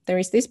notebook. There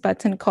is this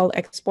button called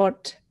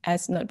Export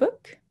as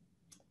Notebook,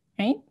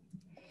 right?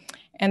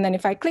 And then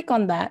if I click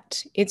on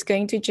that, it's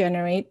going to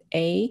generate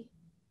a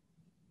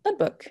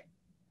notebook.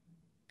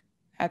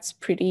 That's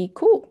pretty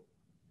cool.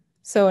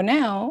 So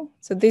now,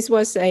 so this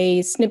was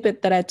a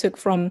snippet that I took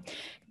from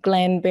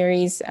Glenn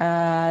Berry's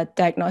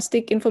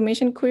diagnostic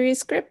information query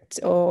script,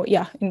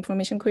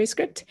 information query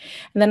script.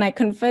 And then I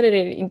converted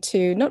it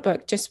into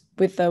Notebook just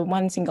with the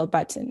one single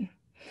button.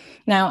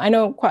 Now, I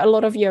know quite a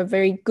lot of you are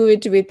very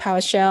good with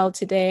PowerShell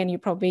today, and you're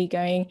probably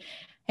going,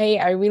 hey,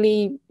 I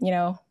really,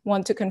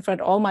 want to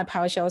convert all my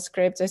PowerShell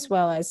scripts as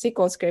well as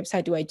SQL scripts.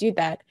 How do I do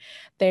that?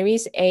 There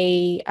is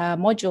a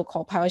module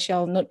called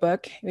PowerShell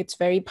Notebook. It's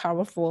very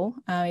powerful.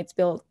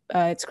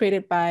 It's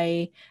created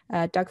by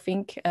Doug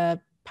Fink,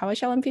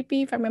 PowerShell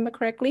MVP, if I remember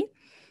correctly.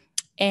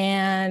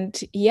 And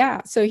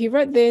yeah, so he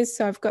wrote this.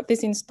 So I've got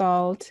this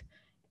installed.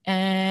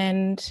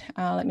 And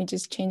let me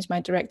just change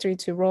my directory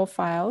to raw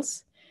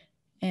files.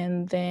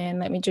 And then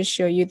let me just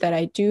show you that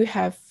I do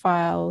have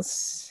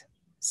files,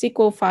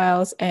 SQL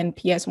files and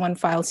PS1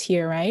 files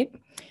here, right?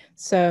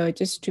 So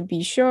just to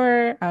be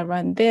sure, I'll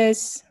run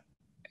this.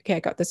 Okay, I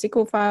got the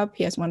SQL file,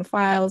 PS1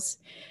 files.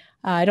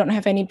 I don't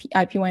have any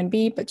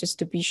IP1B, but just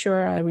to be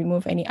sure, I'll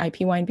remove any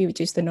IP1B, which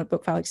is the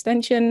notebook file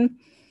extension.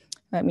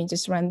 Let me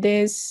just run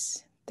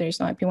this. There's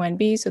no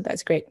IP1B, so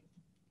that's great.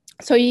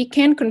 So you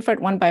can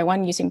convert one by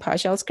one using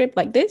PowerShell script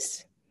like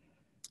this.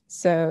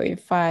 So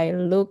if I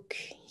look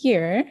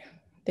here,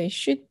 there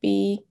should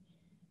be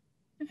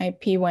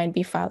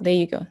IP1B file. There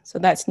you go. So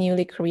that's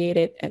newly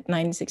created at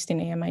 9:16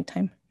 a.m. my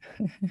time.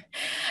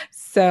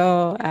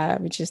 So,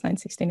 which is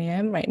 9:16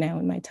 a.m. right now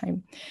in my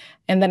time.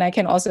 And then I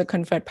can also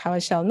convert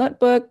PowerShell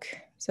Notebook.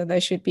 So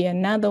there should be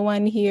another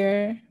one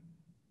here.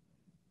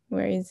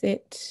 Where is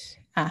it?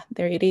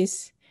 There it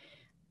is.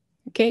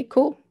 Okay,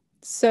 cool.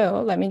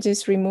 So let me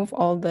just remove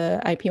all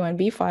the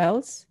IP1B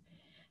files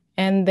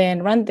and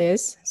then run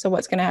this. So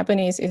what's going to happen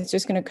is it's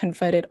just going to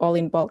convert it all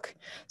in bulk.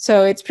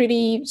 So it's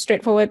pretty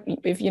straightforward.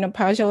 If you know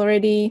PowerShell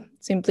already,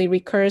 simply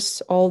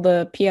recurse all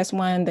the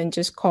PS1, then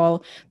just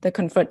call the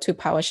convert to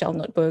PowerShell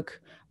Notebook,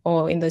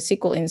 or in the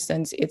SQL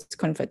instance, it's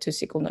convert to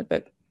SQL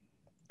Notebook.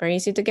 Very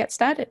easy to get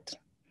started.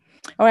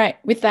 All right,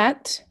 with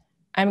that,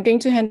 I'm going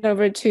to hand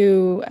over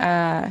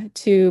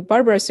to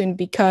Barbara soon,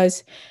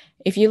 because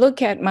if you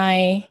look at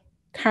my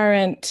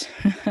current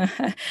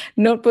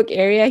notebook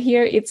area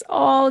here, it's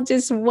all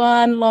just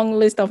one long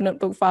list of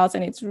notebook files,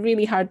 and it's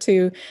really hard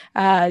to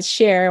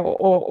share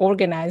or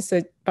organize.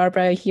 So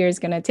Barbara here is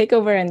going to take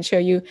over and show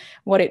you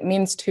what it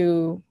means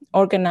to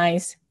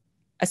organize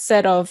a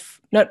set of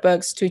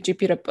notebooks to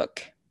Jupyter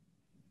Book.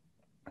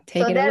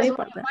 Take it away,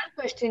 Barbara. One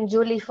question,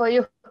 Julie, for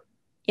you.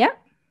 Yeah.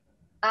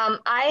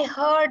 I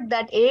heard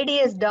that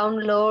ADS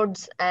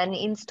downloads and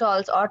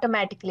installs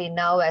automatically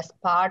now as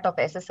part of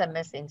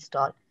SSMS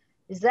install.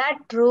 Is that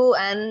true?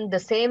 And the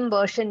same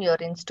version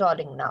you're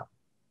installing now?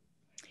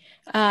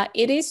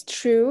 It is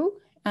true.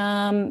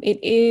 It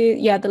is,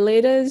 yeah, the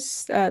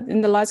latest, in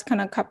the last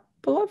kind of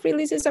couple of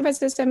releases of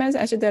SSMS,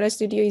 Azure Data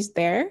Studio is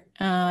there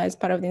as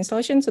part of the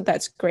installation. So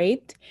that's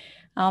great.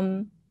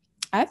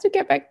 I have to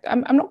get back.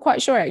 I'm not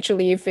quite sure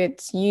actually if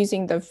it's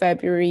using the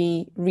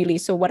February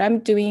release. So what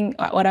I'm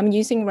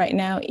using right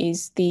now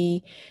is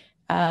the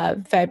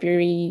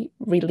February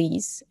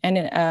release, and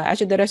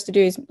Azure Data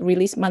Studio is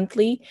released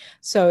monthly.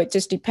 So it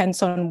just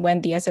depends on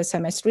when the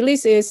SSMS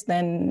releases.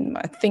 Then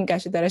I think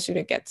Azure Data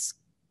Studio gets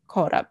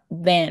caught up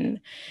then.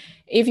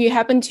 If you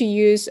happen to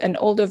use an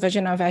older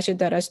version of Azure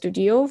Data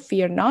Studio,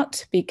 fear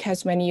not,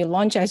 because when you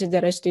launch Azure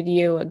Data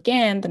Studio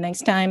again, the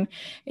next time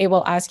it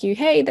will ask you,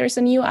 hey, there's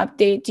a new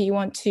update. Do you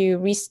want to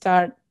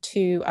restart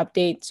to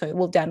update? So it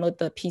will download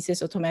the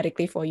pieces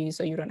automatically for you,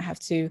 so you don't have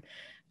to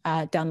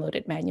download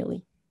it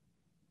manually.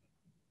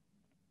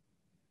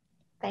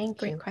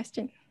 Thank you. Great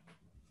question.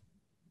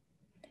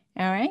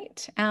 All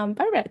right,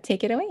 Barbara,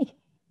 take it away.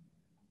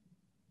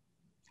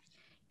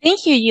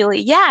 Thank you,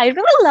 Julie. Yeah, I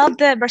really love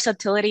the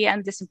versatility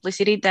and the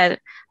simplicity that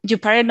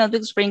Jupyter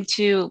Notebooks bring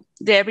to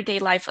the everyday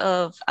life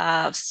of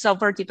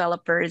software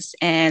developers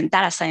and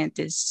data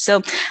scientists.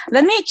 So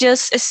let me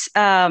just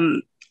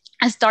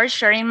start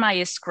sharing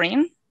my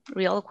screen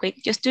real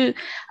quick, just to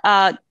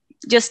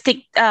just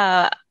take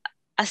a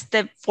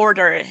step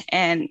further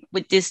and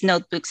with these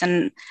notebooks,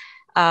 and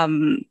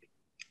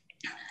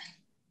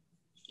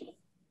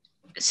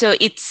so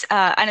it's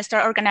and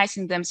start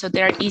organizing them so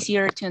they're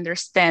easier to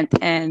understand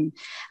and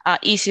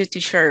easier to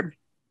share.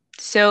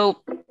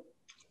 So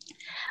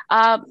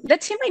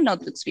let's see my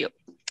notebooks view.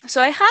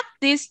 So I have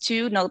these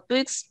two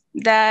notebooks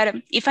that,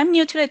 if I'm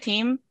new to the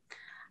team,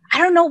 I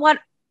don't know what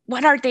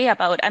are they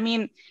about. I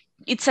mean,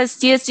 it says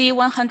CSG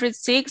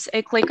 106,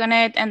 I click on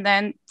it, and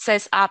then it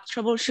says app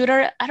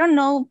troubleshooter. I don't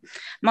know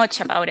much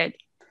about it,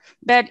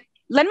 but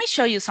let me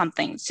show you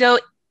something. So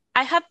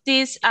I have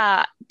this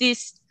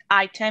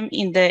item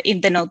in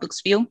the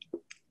notebooks view,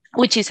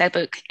 which is a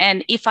book.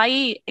 And if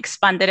I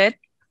expanded it,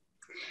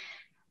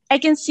 I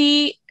can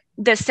see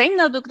the same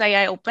notebook that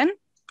I opened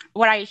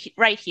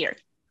right here.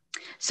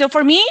 So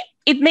for me,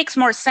 it makes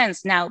more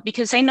sense now,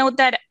 because I know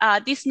that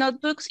these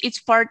notebooks, it's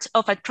part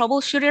of a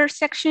troubleshooter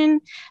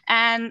section,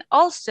 and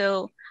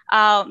also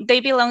they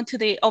belong to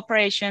the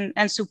operation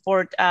and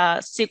support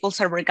SQL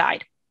Server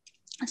guide.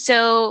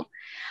 So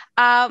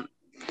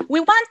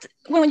when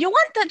you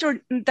want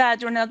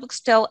that your notebooks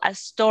tell a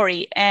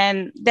story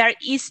and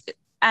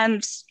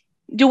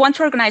you want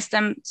to organize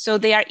them so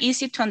they are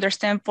easy to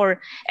understand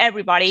for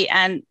everybody,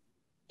 and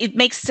it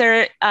makes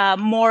it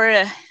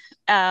more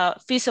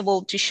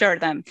feasible to share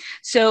them.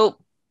 So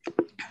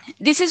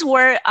this is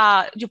where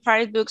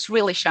Jupyter Books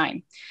really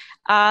shine.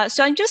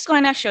 So I'm just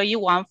going to show you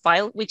one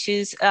file, which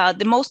is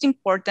the most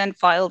important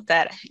file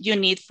that you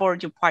need for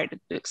Jupyter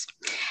Books.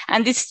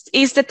 And this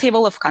is the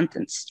table of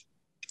contents.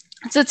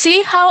 So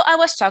see how I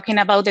was talking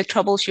about the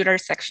troubleshooter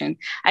section.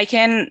 I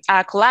can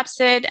collapse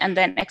it and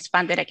then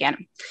expand it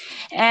again.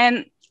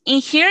 And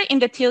in here in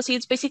the TOC,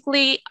 it's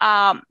basically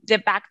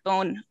the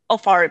backbone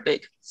of our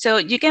book. So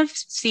you can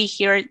see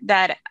here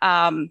that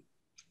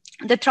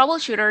the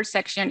troubleshooter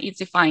section is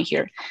defined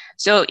here.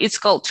 So it's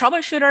called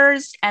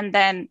troubleshooters, and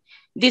then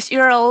this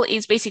URL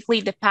is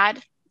basically the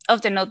path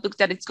of the notebook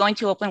that it's going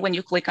to open when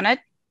you click on it.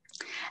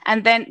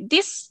 And then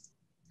this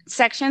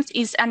sections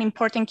is an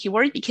important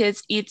keyword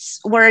because it's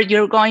where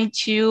you're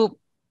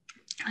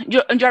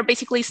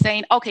basically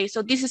saying, okay,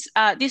 so this is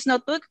this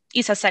notebook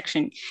is a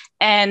section,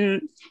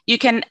 and you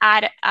can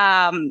add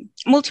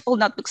multiple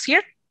notebooks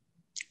here,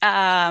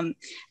 and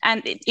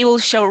it will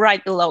show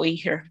right below in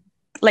here,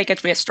 like a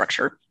tree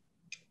structure.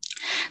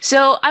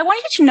 So I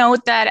want you to know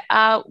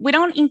that we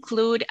don't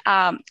include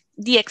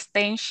the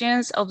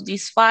extensions of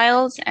these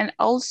files, and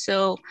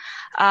also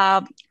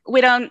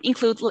we don't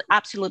include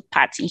absolute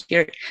paths in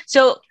here.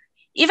 So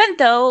even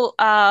though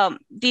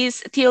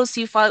this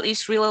TOC file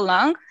is really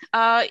long,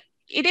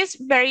 it is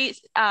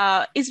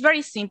it's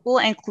very simple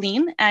and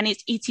clean, and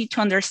it's easy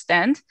to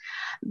understand.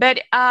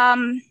 But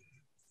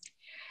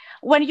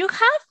when you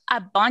have a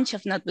bunch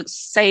of notebooks,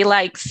 say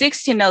like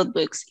 60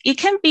 notebooks, it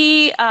can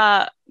be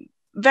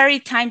very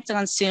time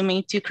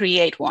consuming to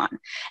create one.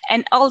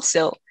 And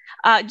also,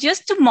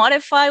 just to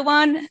modify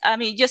one, I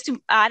mean, just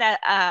to add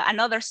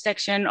another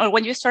section, or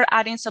when you start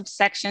adding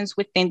subsections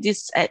within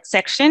this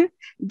section,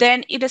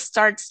 then it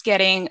starts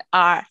getting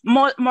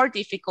more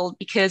difficult,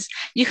 because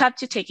you have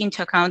to take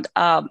into account,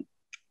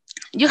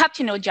 you have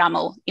to know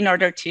YAML in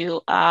order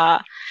to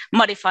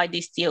modify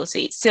this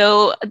TOC.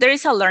 So there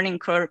is a learning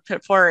curve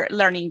for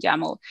learning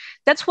YAML.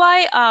 That's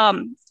why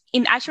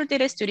in Azure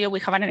Data Studio,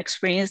 we have an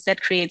experience that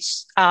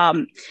creates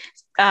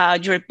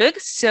your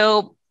books.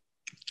 So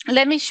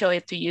let me show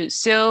it to you.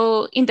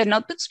 So in the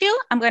Notebooks view,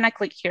 I'm going to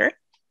click here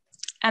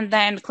and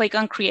then click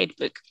on Create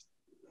Book.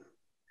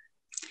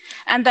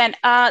 And then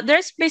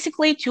there's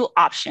basically two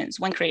options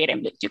when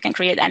creating book. You can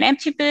create an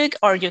empty book,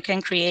 or you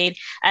can create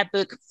a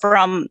book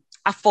from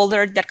a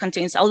folder that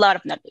contains a lot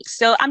of notebooks.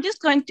 So I'm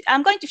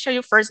going to show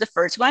you first the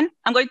first one.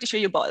 I'm going to show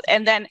you both,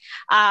 and then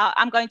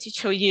I'm going to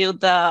show you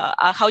the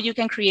how you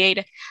can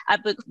create a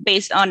book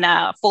based on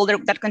a folder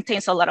that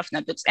contains a lot of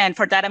notebooks. And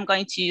for that, I'm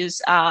going to use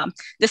the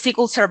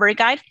SQL Server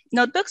Guide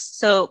notebooks.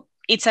 So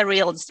it's a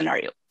real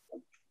scenario.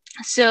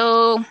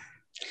 So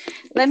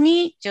let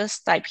me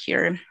just type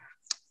here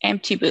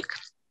empty book,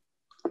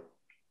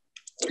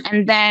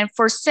 and then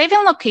for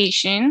saving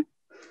location,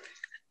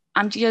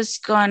 I'm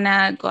just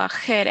gonna go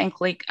ahead and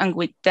click on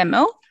with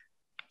demo.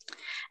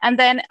 And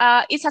then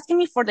it's asking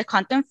me for the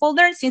content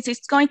folder. Since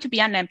it's going to be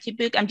an empty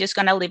book, I'm just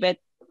gonna leave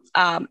it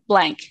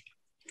blank.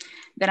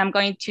 Then I'm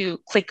going to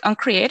click on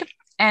create.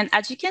 And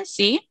as you can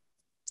see,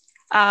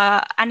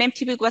 an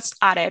empty book was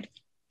added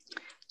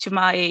to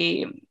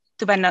my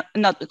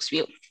notebooks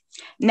view.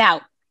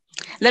 Now,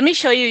 let me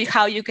show you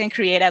how you can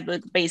create a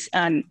book based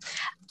on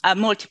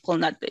multiple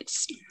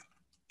notebooks.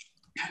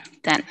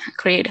 Then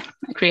create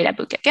a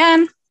book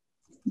again.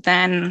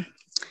 Then I'm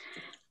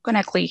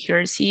gonna click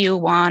here,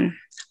 CU1,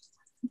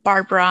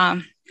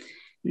 Barbara,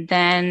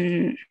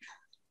 then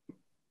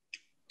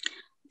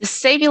the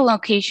saving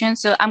location.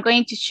 So I'm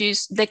going to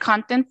choose the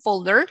content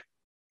folder.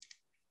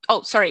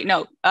 Oh, sorry,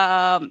 no,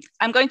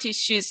 I'm going to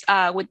choose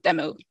with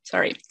demo,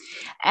 sorry.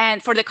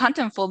 And for the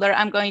content folder,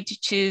 I'm going to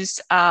choose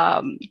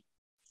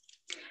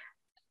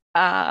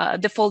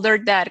the folder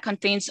that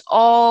contains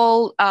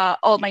all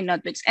my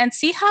notebooks. And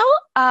see how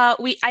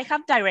I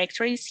have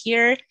directories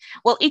here.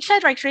 Well, each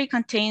directory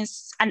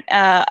contains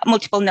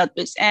multiple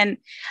notebooks. And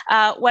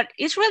what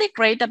is really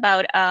great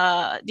about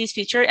this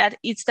feature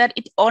is that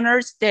it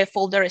honors the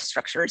folder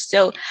structure.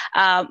 So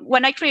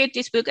when I create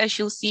this book, I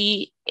should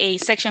see a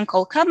section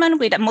called common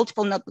with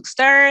multiple notebooks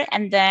there,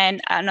 and then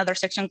another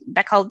section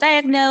that called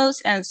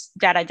diagnose and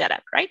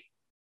data, right?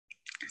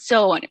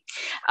 So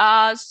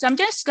I'm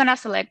just gonna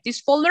select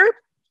this folder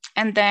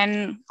and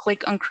then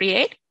click on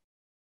create.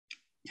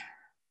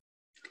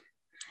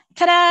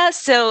 Ta-da!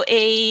 So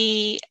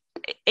a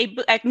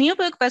new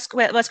book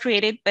was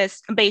created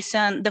based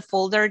on the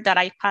folder that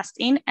I passed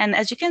in. And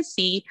as you can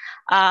see,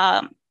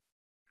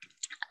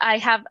 I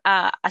have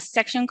a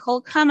section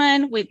called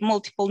common with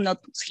multiple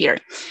notebooks here.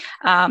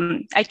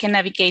 I can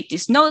navigate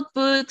these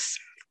notebooks,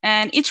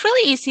 and it's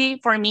really easy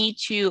for me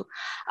to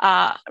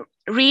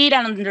read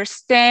and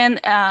understand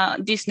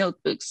these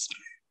notebooks.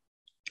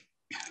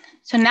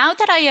 So now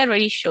that I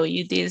already showed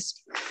you this,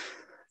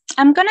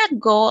 I'm gonna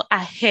go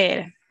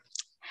ahead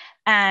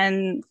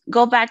and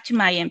go back to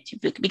my empty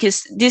book,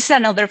 because this is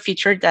another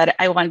feature that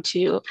I want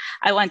to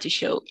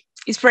show.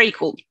 It's very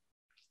cool.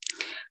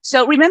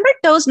 So remember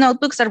those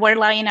notebooks that were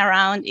lying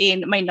around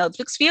in my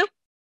notebooks view?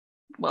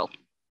 Well,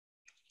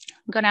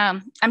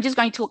 I'm just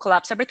going to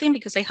collapse everything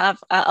because I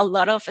have a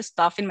lot of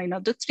stuff in my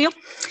notebooks view.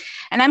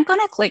 And I'm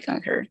gonna click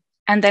on her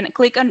and then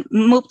click on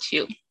move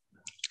to.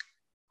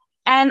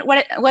 And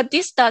what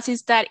this does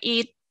is that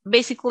it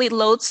basically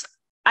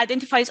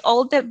identifies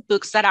all the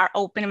books that are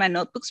open in my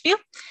notebooks view,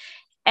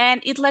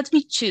 and it lets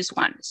me choose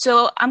one.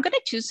 So I'm gonna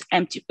choose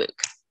empty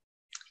book,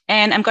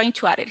 and I'm going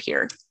to add it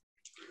here.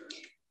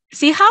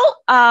 See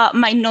how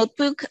my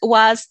notebook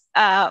has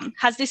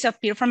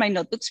disappeared from my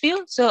notebooks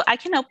view? So I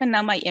can open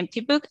now my empty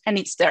book and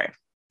it's there.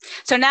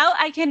 So now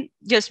I can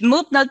just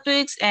move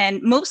notebooks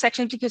and move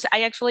sections, because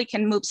I actually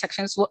can move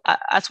sections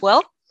as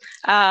well.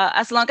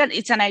 As long as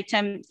it's an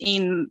item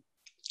in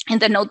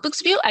the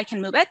notebooks view, I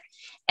can move it.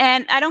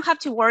 And I don't have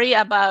to worry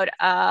about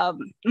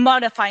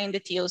modifying the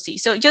TOC.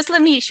 So just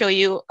let me show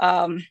you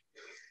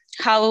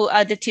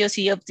how the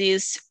TOC of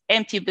this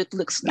empty book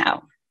looks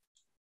now.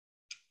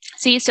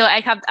 See, so I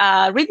have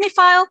a README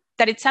file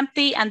that it's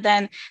empty, and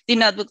then the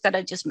notebook that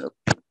I just moved.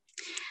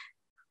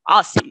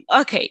 Awesome.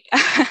 Okay.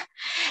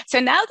 So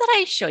now that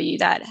I show you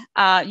that,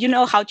 you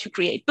know how to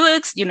create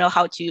books, you know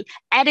how to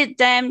edit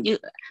them, you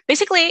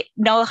basically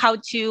know how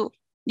to,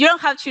 you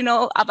don't have to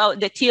know about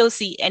the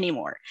TOC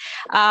anymore.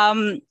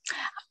 I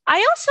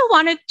also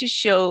wanted to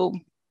show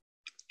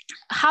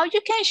how you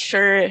can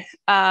share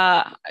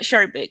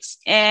books.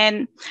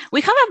 And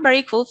we have a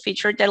very cool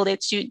feature that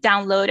lets you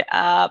download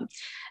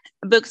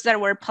books that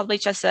were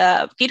published as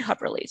a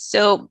GitHub release.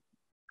 So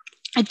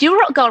if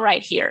you go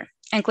right here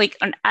and click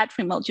on Add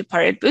Remote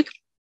Jupyter Book,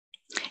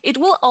 it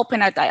will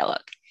open a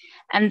dialog.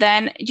 And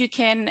then you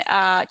can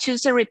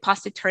choose the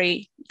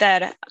repository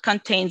that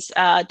contains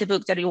the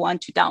book that you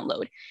want to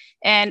download.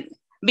 And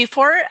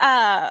before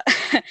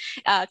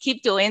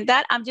keep doing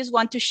that, I just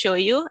want to show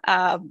you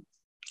a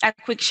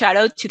quick shout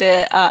out to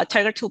the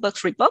Tiger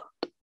Toolbox repo.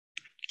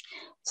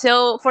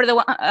 So for the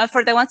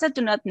ones that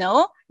do not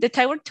know, the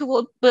Tiger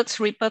Toolbox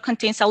repo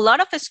contains a lot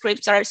of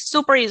scripts that are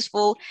super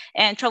useful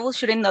and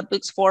troubleshooting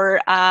notebooks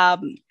for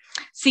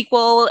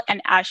SQL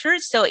and Azure.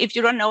 So if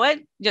you don't know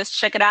it, just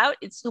check it out.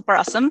 It's super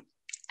awesome.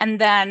 And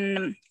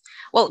then,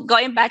 well,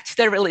 going back to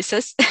the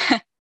releases.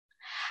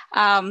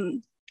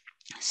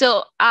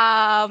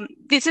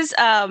 This is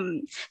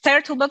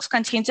Tiger Toolbox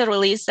contains a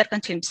release that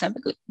contains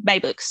my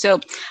book. So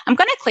I'm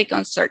going to click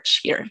on search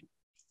here.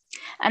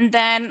 And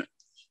then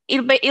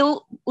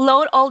it'll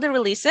load all the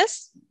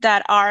releases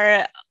that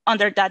are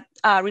under that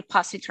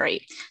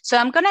repository. So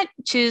I'm going to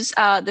choose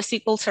the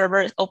SQL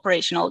Server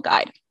Operational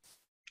Guide.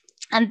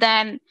 And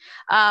then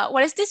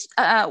what is this?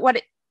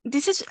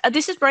 This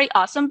is very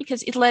awesome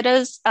because it let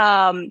us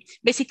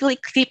basically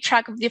keep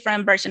track of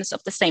different versions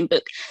of the same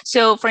book.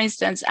 So for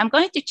instance, I'm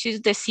going to choose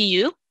the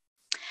CU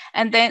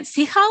and then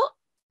see how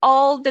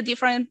all the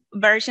different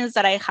versions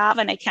that I have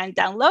and I can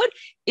download.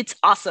 It's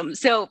awesome.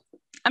 So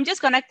I'm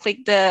just going to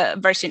click the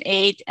version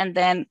 8 and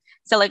then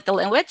select the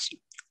language,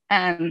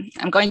 and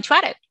I'm going to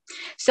add it.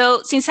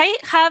 So since I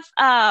have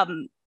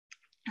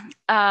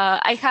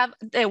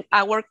the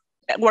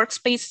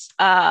workspace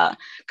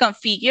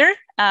configured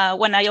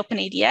when I open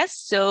ADS,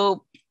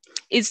 so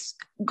it's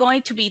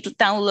going to be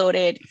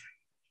downloaded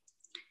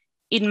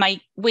in my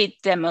with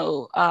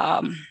demo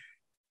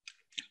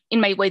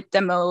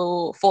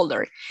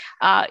folder.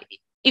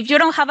 If you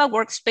don't have a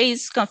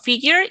workspace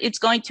configured, it's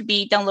going to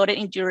be downloaded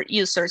into your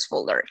users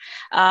folder.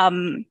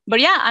 But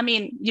yeah, I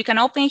mean, you can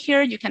open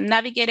here, you can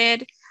navigate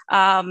it.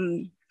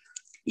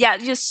 Yeah,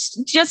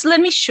 just let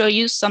me show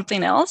you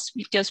something else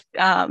just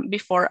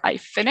before I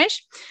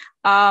finish.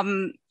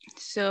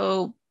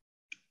 So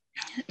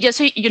just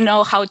so you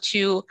know how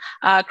to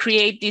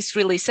create these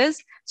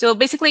releases. So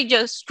basically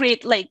just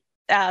create like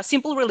a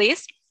simple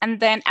release, and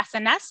then as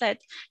an asset,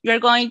 you're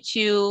going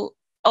to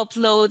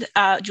upload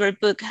your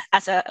book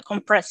as a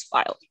compressed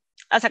file,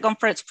 as a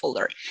compressed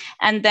folder.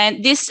 And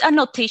then this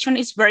annotation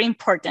is very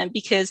important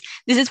because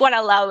this is what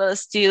allows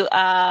us to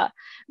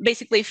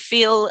basically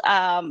fill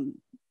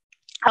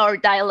our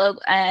dialogue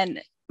and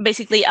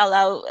basically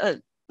allow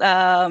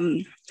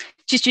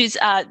to choose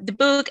the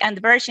book and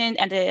the version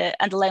and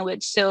the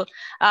language. So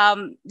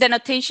the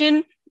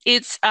notation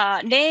is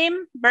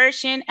name,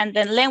 version, and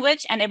then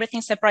language, and everything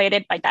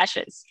separated by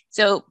dashes.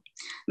 So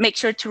make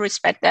sure to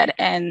respect that.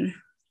 And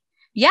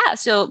yeah,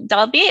 so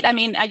that'll be it. I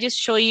mean, I just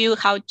show you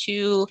how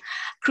to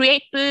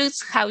create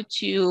books, how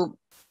to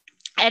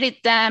edit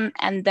them,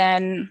 and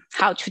then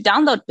how to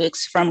download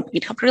books from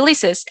GitHub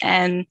releases.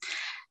 And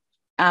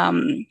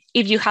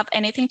if you have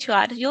anything to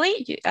add,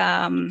 Julie,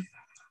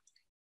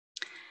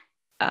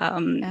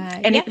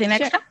 anything yeah,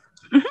 extra? Sure.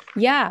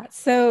 Yeah,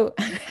 so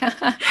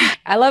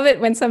I love it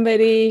when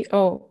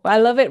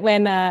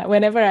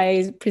whenever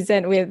I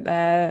present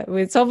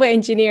with software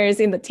engineers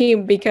in the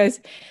team, because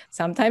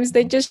sometimes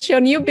they just show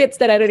new bits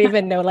that I don't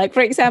even know. Like,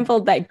 for example,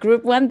 that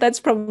group one,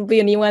 that's probably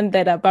a new one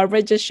that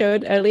Barbara just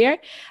showed earlier.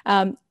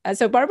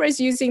 So Barbara is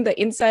using the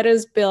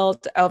insiders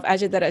build of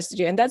Azure Data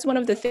Studio, and that's one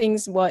of the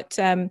things what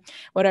I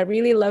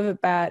really love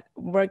about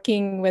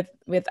working with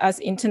us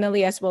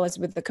internally as well as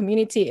with the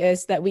community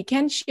is that we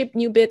can ship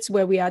new bits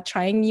where we are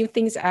trying new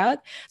things out.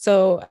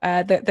 So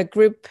the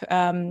group,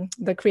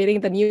 the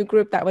creating the new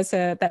group, that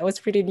was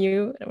pretty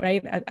new,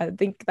 right? I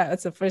think that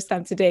was the first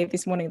time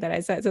this morning that I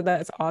said, so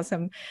that's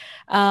awesome.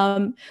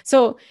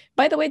 So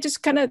by the way,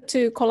 just kind of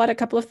to call out a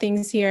couple of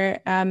things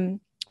here.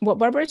 What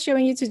Barbara is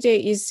showing you today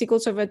is SQL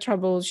Server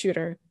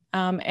Troubleshooter,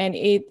 and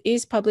it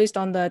is published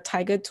on the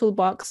Tiger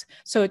Toolbox.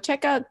 So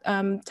check out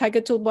Tiger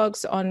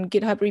Toolbox on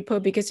GitHub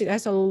repo because it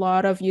has a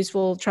lot of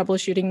useful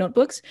troubleshooting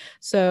notebooks.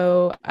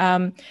 So,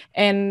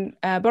 and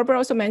Barbara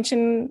also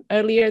mentioned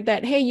earlier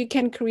that, hey, you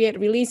can create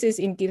releases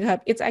in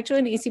GitHub. It's actually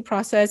an easy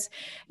process.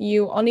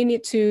 You only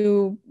need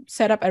to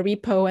set up a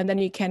repo and then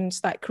you can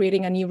start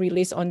creating a new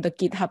release on the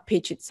GitHub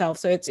page itself.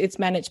 So it's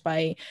managed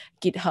by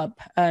GitHub,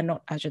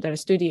 not Azure Data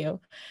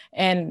Studio.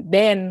 And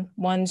then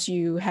once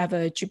you have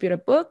a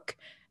Jupyter book,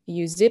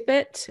 you zip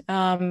it.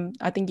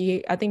 I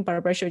think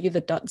Barbara showed you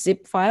the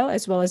 .zip file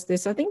as well as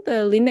this. I think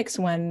the Linux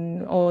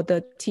one or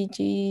the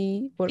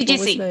TG. What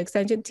was the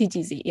extension?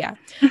 TGZ. Yeah,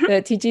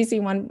 the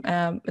TGZ one,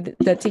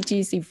 the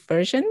TGZ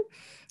version.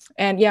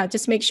 And yeah,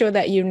 just make sure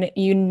that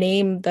you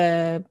name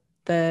the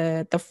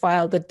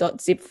file, the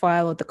 .zip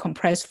file or the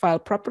compressed file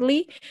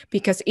properly,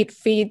 because it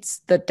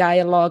feeds the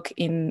dialog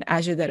in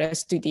Azure Data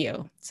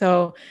Studio.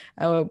 So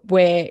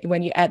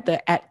when you add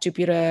the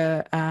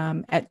 @Jupyter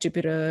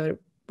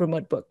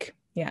remote book.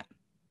 Yeah.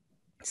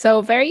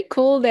 So very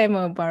cool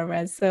demo,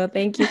 Barbara. So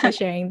thank you for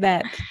sharing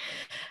that.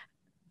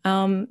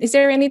 Is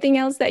there anything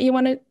else that you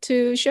wanted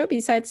to show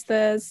besides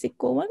the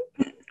SQL one?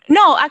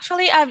 No,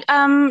 actually,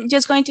 I'm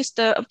just going to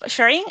stop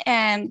sharing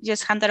and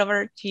just hand it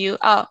over to you.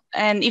 Oh,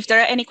 and if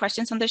there are any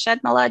questions on the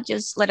chat, Mala,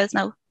 just let us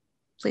know,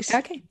 please.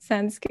 Okay,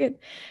 sounds good.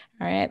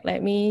 All right,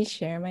 let me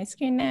share my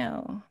screen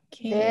now.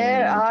 Okay.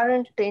 There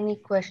aren't any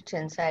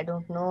questions. I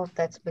don't know if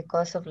that's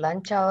because of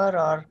lunch hour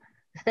or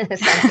something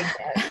else.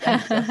 I'm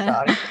so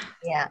sorry.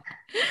 Yeah.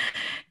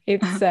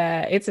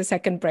 It's a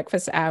second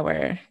breakfast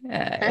hour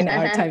in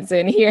our time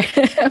zone here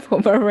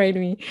for Barbara and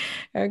me.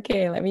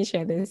 Okay, let me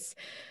share this.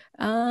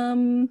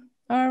 All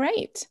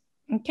right.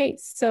 Okay,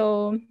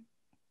 so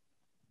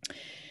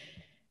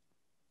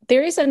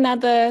there is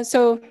another.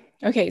 So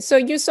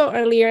you saw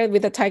earlier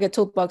with the Tiger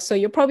Toolbox. So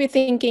you're probably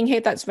thinking, hey,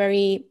 that's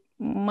very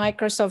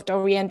Microsoft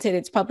oriented.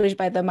 It's published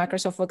by the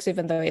Microsoft folks,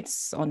 even though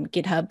it's on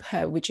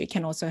GitHub, which you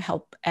can also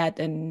help add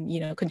and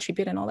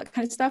contribute and all that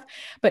kind of stuff.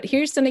 But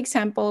here's an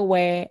example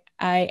where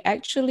I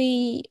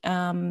actually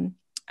I'm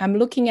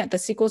looking at the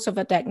SQL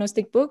Server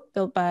Diagnostic Book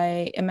built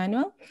by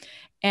Emmanuel.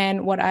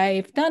 And what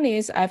I've done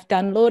is I've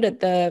downloaded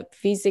the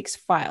physics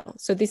file.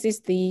 So this is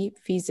the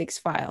physics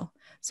file.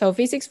 So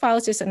physics file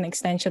is just an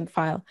extension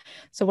file.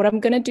 So what I'm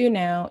going to do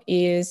now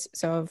is,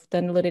 so I've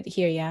downloaded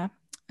here, yeah.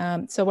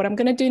 So what I'm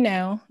going to do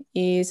now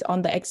is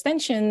on the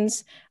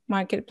extensions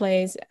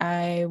marketplace,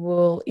 I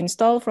will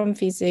install from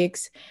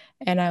physics,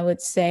 and I would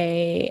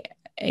say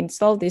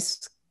install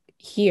this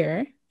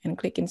here and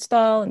click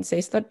install and say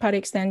third-party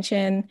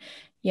extension.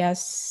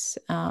 Yes,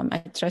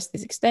 I trust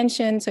this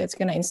extension, so it's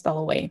going to install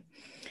away.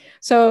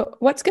 So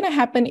what's going to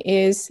happen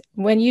is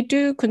when you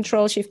do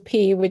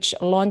Control-Shift-P, which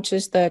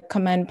launches the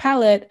command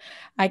palette,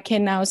 I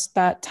can now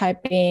start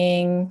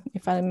typing,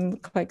 if I'm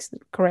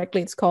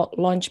correctly, it's called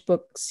Launch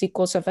Book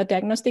SQL Server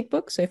Diagnostic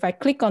Book. So if I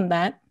click on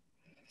that,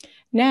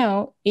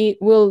 now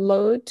it will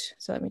load.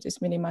 So let me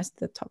just minimize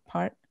the top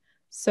part.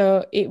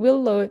 So it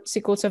will load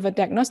SQL Server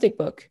Diagnostic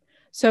Book.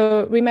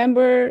 So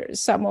remember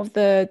some of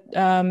the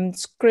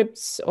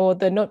scripts or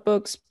the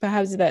notebooks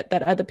perhaps that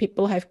other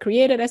people have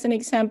created as an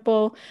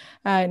example.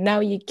 Now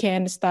you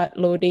can start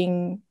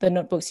loading the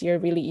notebooks here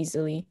really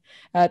easily.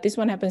 This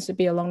one happens to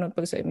be a long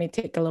notebook, so it may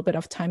take a little bit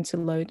of time to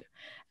load.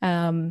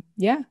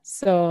 Yeah,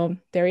 so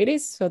there it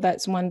is. So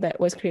that's one that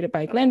was created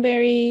by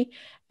Glenberry.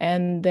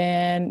 And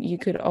then you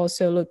could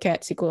also look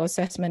at SQL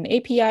Assessment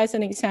API as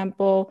an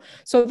example.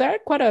 So there are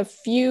quite a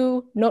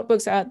few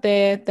notebooks out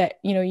there that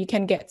you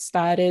can get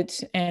started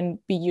and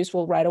be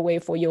useful right away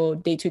for your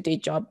day-to-day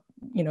job,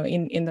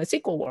 in the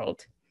SQL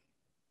world.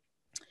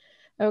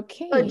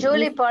 Okay. So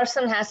Julie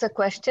Person has a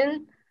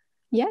question.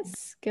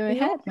 Yes, go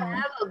ahead. You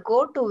have a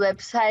go-to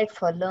website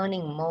for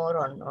learning more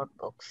on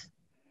notebooks.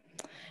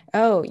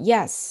 Oh,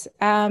 yes.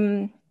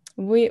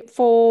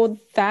 For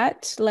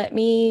that, let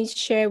me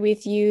share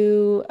with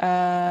you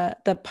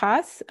the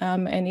path,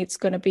 and it's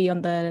going to be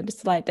on the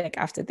slide deck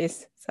after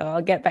this. So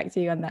I'll get back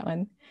to you on that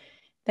one.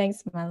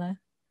 Thanks, Mala.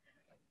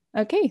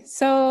 Okay,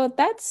 so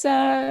that's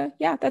a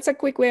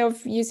quick way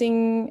of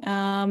using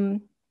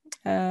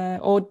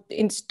or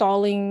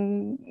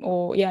installing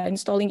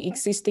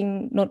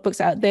existing notebooks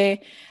out there.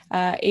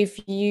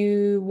 If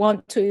you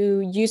want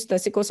to use the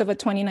SQL Server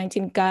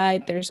 2019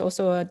 guide, there's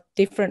also a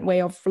different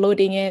way of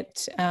loading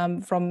it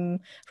from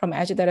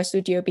Azure Data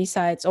Studio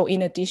besides, or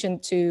in addition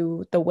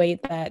to the way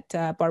that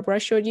Barbara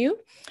showed you,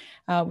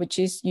 which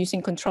is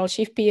using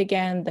Control-Shift-P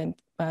again, then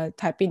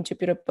type in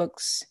Jupyter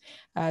Books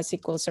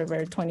SQL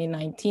Server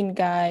 2019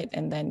 guide,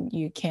 and then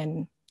you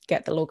can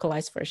get the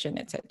localized version,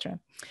 etc.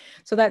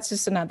 So that's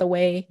just another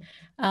way.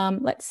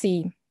 Let's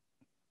see.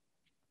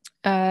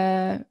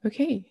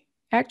 Okay,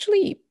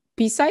 actually,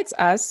 besides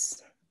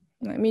us,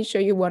 let me show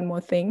you one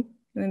more thing.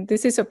 And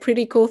this is a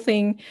pretty cool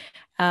thing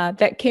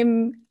that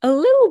came a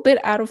little bit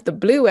out of the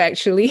blue,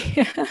 actually.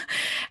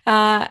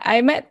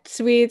 I met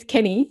with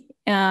Kenny.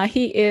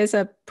 He is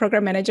a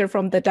program manager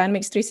from the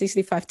Dynamics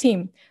 365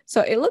 team.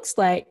 So it looks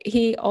like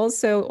he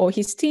also, or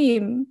his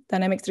team,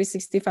 Dynamics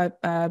 365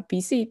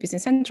 BC,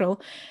 Business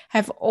Central,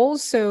 have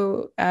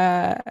also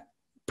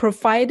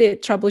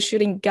provided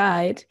troubleshooting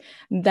guide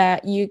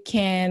that you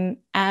can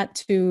add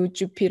to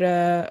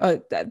Jupyter,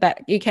 or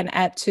that you can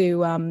add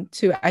to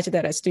Azure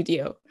Data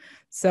Studio.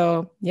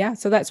 So yeah,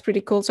 so that's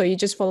pretty cool. So you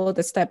just follow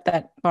the step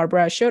that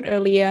Barbara showed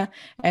earlier,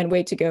 and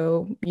way to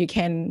go. You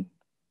can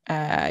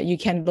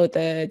load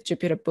the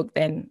Jupyter Book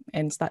then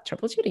and start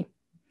troubleshooting.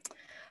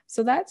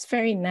 So that's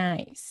very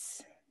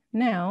nice.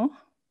 Now,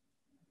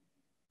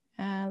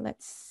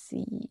 let's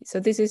see. So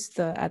this is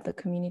the other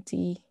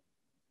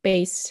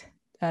community-based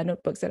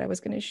notebooks that I was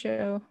going to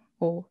show,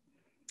 or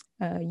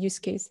use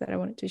case that I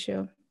wanted to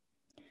show.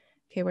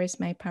 Okay,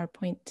 where's my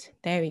PowerPoint?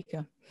 There we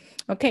go.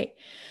 Okay,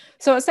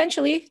 so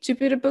essentially,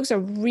 Jupyter Books are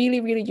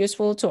really, really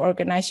useful to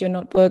organize your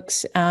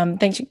notebooks.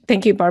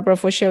 Thank you, Barbara,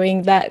 for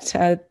showing that,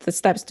 the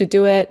steps to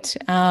do it.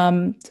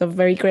 So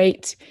very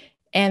great.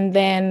 And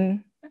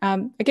then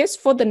I guess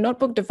for the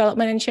notebook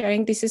development and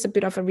sharing, this is a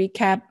bit of a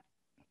recap.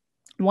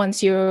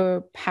 Once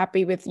you're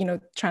happy with,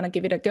 trying to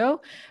give it a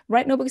go,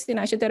 write notebooks in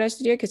Azure Data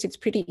Studio because it's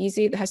pretty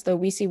easy. It has the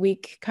VC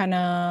Week kind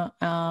of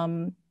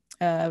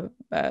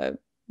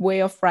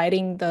way of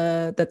writing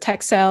the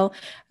text cell,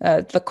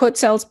 the code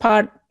cells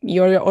part.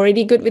 You're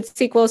already good with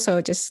SQL, so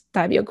just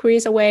type your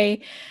queries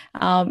away.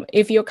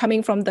 If you're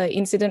coming from the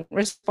incident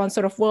response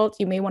sort of world,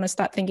 you may want to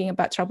start thinking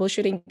about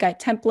troubleshooting guide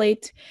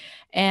template,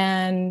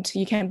 and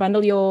you can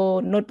bundle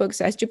your notebooks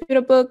as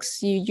Jupyter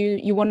Books.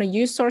 You want to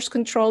use source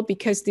control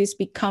because this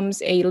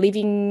becomes a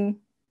living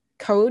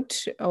code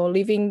or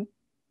living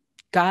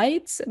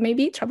guides,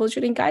 maybe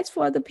troubleshooting guides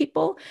for other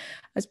people,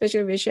 especially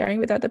if you're sharing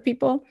with other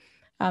people.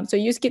 So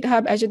use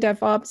GitHub, Azure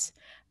DevOps,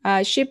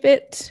 ship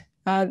it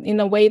in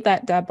a way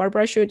that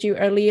Barbara showed you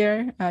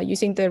earlier,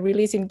 using the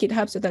release in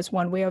GitHub. So that's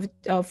one way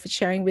of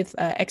sharing with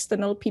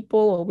external people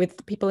or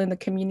with people in the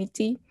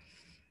community.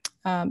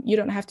 You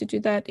don't have to do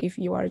that if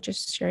you are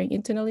just sharing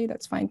internally,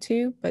 that's fine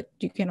too, but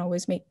you can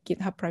always make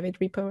GitHub private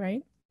repo,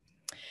 right?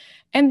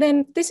 And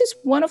then this is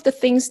one of the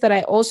things that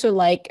I also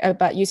like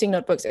about using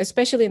notebooks,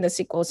 especially in the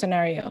SQL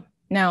scenario.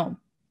 Now,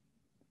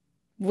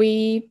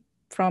 we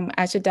from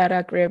Azure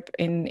Data Group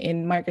in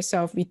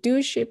Microsoft, we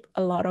do ship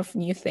a lot of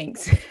new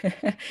things.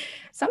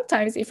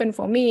 Sometimes, even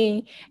for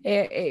me,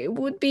 it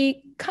would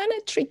be kind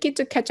of tricky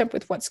to catch up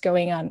with what's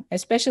going on,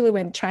 especially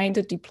when trying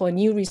to deploy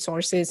new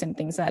resources and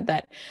things like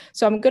that.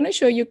 So I'm going to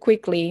show you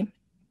quickly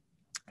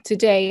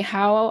today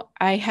how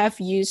I have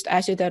used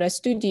Azure Data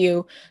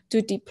Studio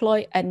to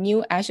deploy a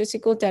new Azure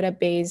SQL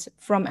database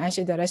from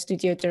Azure Data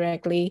Studio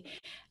directly,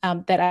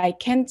 that I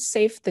can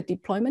save the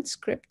deployment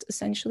script,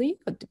 essentially,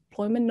 a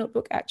deployment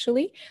notebook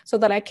actually, so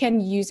that I can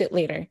use it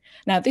later.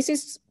 Now, this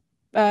is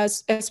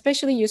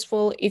especially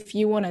useful if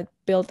you want to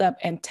build up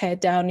and tear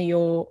down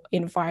your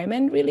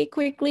environment really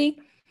quickly,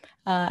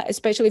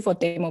 especially for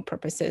demo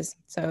purposes.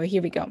 So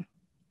here we go.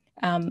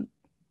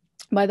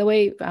 By the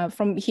way,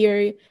 from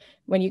here,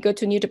 when you go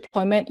to new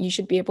deployment, you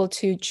should be able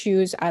to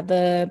choose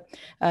other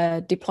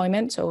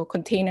deployments or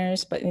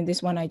containers, but in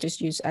this one, I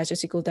just use Azure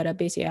SQL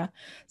Database, yeah.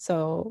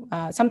 So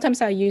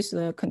sometimes I use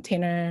the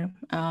container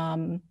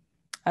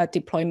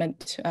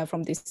deployment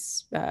from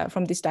this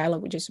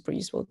dialog, which is super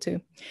useful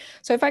too.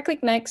 So if I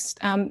click next,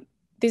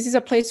 this is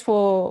a place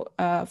for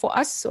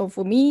us or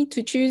for me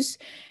to choose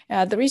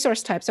the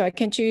resource type. So I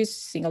can choose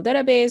single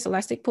database,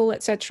 elastic pool,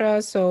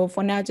 etc. So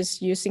for now,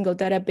 just use single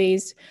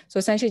database. So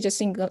essentially just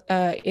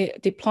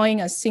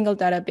deploying a single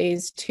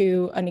database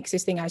to an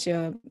existing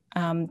Azure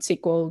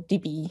SQL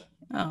DB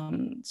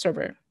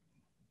server.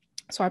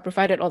 So I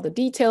provided all the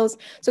details.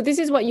 So this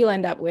is what you'll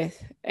end up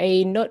with,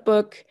 a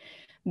notebook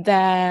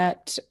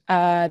that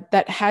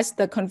has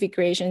the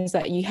configurations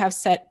that you have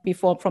set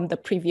before from the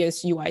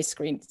previous UI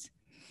screens.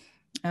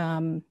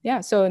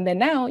 Yeah, so and then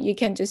now you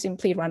can just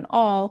simply run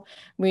all,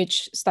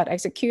 which start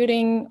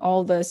executing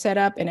all the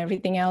setup and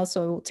everything else.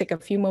 So it'll take a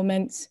few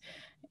moments.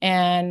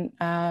 And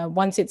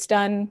once it's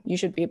done, you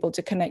should be able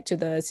to connect to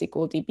the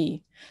SQL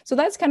DB. So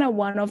that's kind of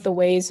one of the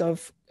ways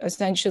of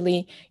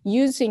essentially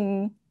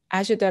using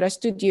Azure Data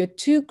Studio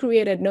to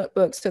create a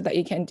notebook so that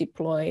you can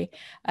deploy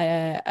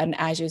an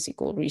Azure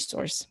SQL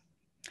resource.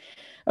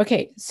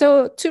 Okay,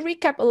 so to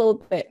recap a little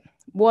bit,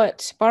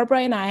 what Barbara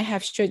and I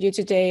have showed you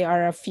today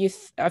are a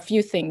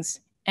few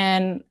things.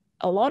 And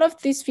a lot of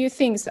these few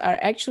things are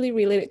actually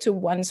related to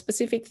one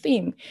specific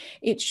theme.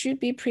 It should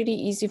be pretty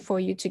easy for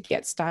you to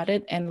get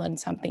started and learn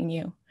something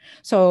new.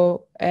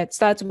 So it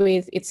starts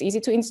with, it's easy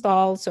to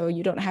install, so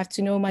you don't have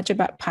to know much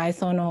about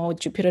Python or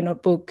Jupyter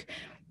Notebook.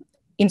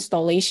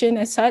 installation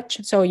as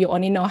such. So you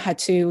only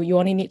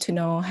need to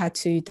know how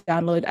to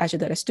download Azure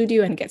Data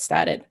Studio and get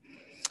started.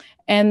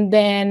 And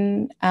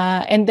then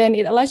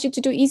it allows you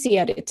to do easy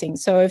editing.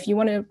 So if you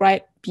want to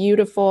write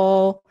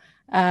beautiful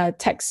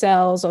text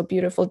cells or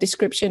beautiful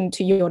description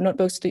to your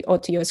notebooks or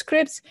to your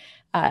scripts,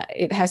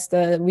 it has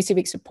the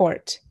WYSIWYG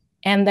support.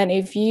 And then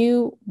if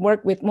you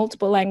work with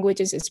multiple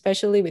languages,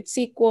 especially with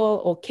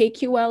SQL or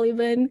KQL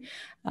even,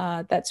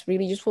 that's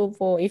really useful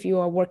for if you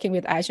are working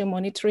with Azure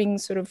monitoring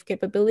sort of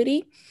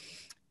capability.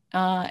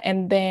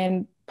 And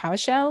then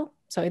PowerShell,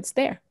 so it's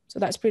there. So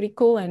that's pretty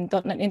cool. And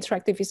 .NET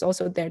Interactive is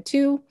also there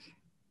too.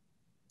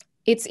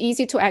 It's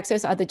easy to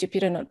access other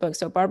Jupyter notebooks.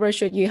 So Barbara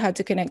showed you how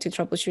to connect to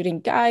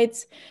troubleshooting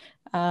guides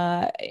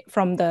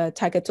from the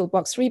Tiger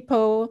Toolbox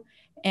repo.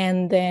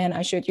 And then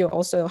I showed you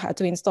also how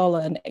to install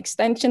an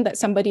extension that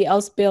somebody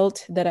else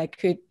built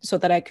so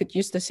that I could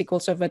use the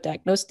SQL Server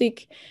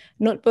Diagnostic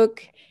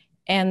notebook.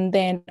 And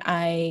then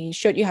I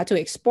showed you how to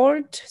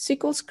export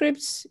SQL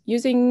scripts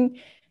using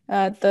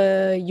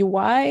the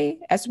UI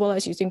as well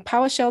as using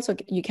PowerShell, so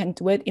you can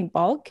do it in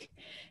bulk.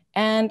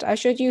 And I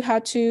showed you how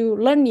to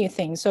learn new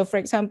things. So for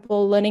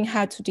example, learning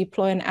how to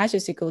deploy an Azure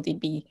SQL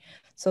DB.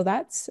 So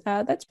that's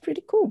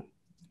pretty cool,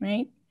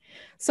 right?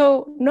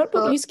 So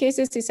notebook use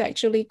cases is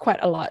actually quite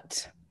a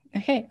lot.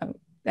 Okay.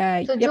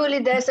 So Julie,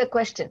 there's a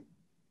question.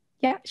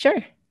 Yeah,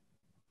 sure.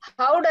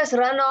 How does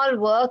run all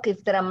work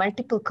if there are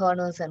multiple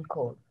kernels and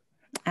code?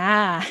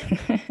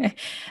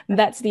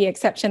 That's the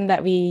exception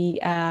that we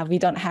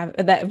don't have,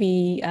 that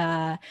we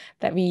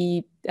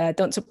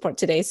don't support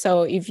today.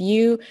 So if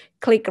you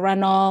click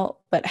run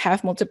all but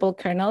have multiple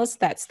kernels,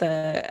 that's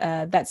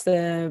the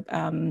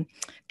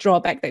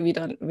drawback that we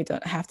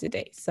don't have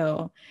today.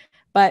 So,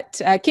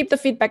 but keep the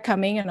feedback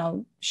coming, and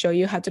I'll show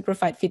you how to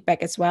provide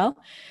feedback as well.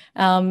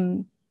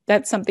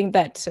 That's something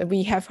that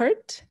we have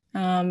heard.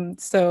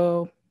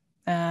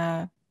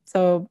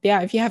 So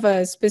yeah, if you have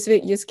a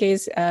specific use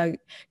case,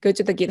 go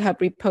to the GitHub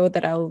repo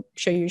that I'll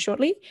show you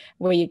shortly,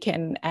 where you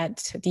can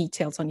add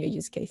details on your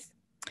use case.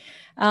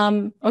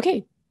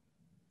 Okay.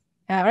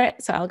 All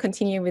right, so I'll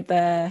continue with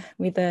the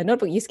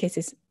notebook use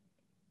cases.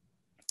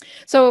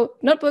 So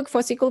notebook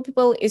for SQL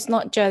people is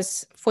not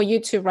just for you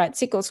to write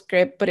SQL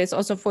script, but it's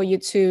also for you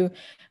to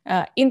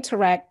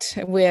interact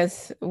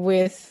with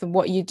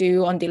what you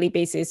do on daily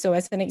basis. So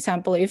as an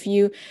example, if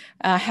you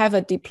have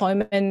a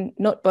deployment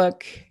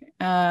notebook,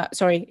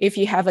 if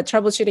you have a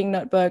troubleshooting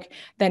notebook,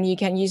 then you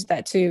can use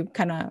that to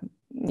kind of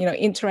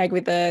interact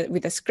with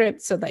the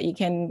script so that you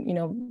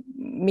can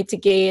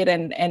mitigate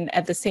and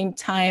at the same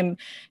time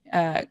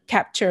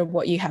capture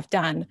what you have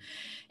done.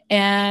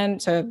 And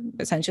so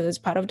essentially it's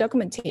part of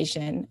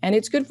documentation, and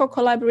it's good for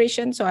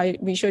collaboration. So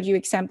we showed you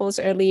examples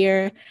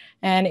earlier,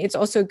 and it's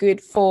also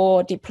good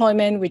for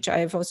deployment, which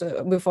we've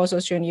also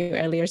shown you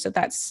earlier. So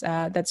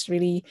that's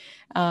really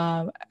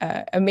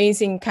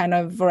amazing kind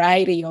of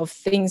variety of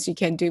things you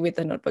can do with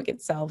the notebook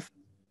itself.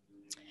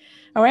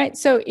 All right,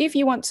 so if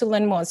you want to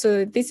learn more,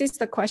 so this is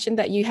the question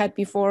that you had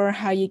before,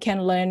 how you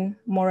can learn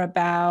more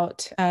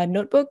about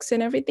notebooks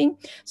and everything.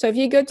 So if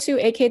you go to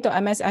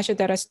ak.ms Azure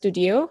Data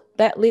Studio,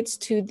 that leads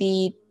to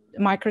the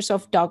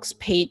Microsoft Docs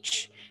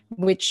page,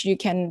 which you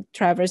can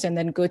traverse and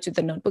then go to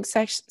the notebook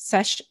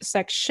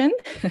section.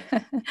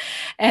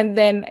 And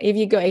then if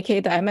you go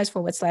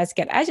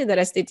ak.ms/get Azure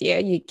Data Studio,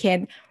 you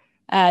can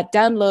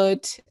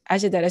download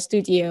Azure Data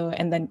Studio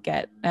and then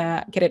get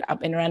it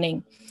up and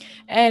running.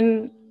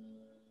 And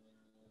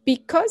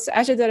because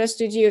Azure Data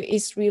Studio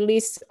is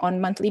released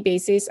on monthly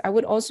basis, I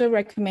would also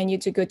recommend you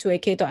to go to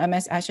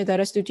ak.ms Azure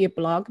Data Studio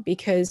blog,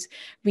 because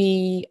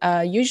we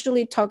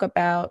usually talk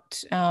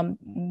about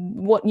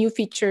what new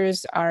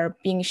features are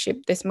being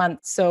shipped this month.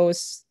 So,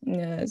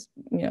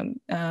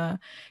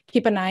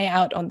 keep an eye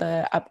out on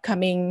the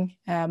upcoming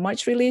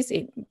March release.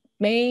 It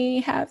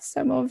may have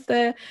some of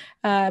the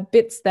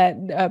bits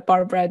that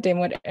Barbara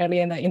demoed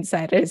earlier in the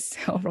insiders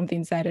or from the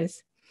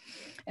insiders.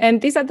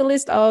 And these are the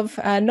list of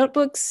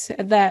notebooks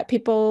that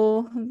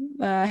people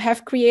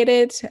have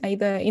created,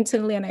 either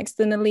internally and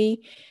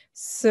externally.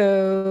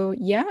 So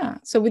yeah,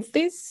 so with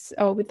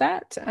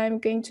that, I'm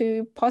going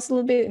to pause a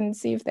little bit and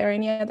see if there are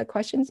any other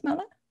questions,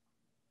 Mala?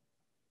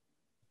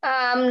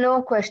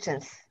 No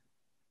questions.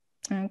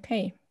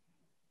 Okay.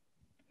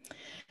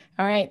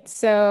 All right,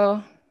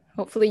 so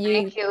hopefully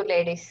Thank you,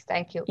 ladies.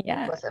 Thank you.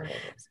 Yeah. It was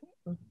amazing.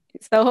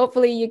 So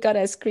hopefully you got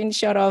a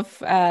screenshot of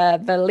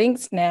the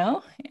links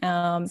now.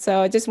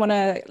 So I just want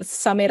to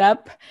sum it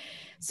up.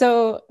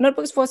 So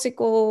notebooks for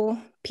SQL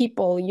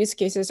people use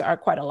cases are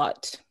quite a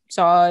lot.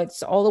 So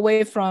it's all the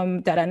way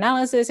from data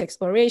analysis,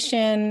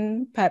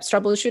 exploration, perhaps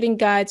troubleshooting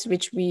guides,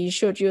 which we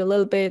showed you a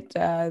little bit,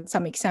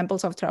 some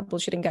examples of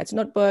troubleshooting guides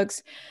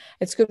notebooks.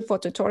 It's good for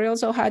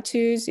tutorials or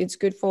how-tos. It's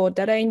good for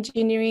data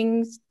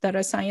engineering,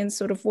 data science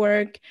sort of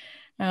work.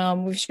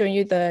 We've shown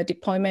you the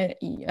deployment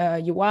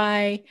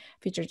UI,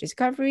 feature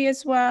discovery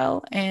as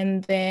well.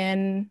 And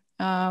then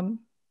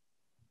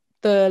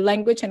the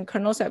language and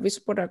kernels that we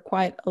support are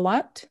quite a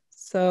lot.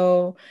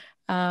 So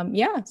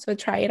yeah, so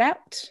try it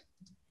out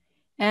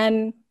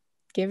and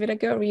give it a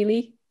go,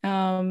 really.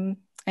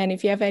 And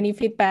if you have any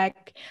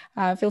feedback,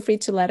 feel free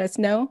to let us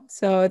know.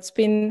 So it's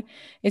been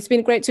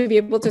great to be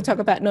able to talk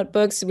about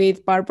notebooks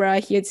with Barbara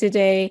here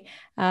today,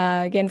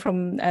 again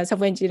from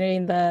software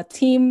engineering the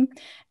team.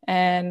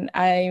 And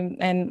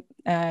I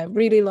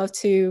really love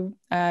to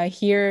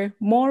hear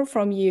more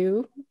from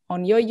you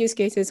on your use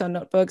cases on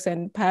notebooks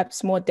and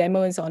perhaps more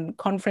demos on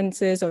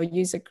conferences or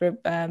user group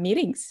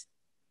meetings.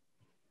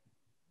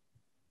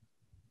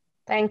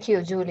 Thank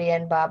you, Julie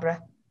and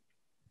Barbara.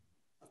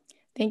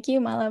 Thank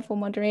you, Mala, for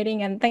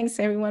moderating, and thanks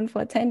everyone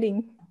for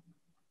attending.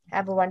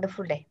 Have a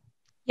wonderful day.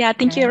 Yeah,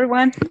 thank you,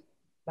 everyone.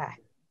 Bye.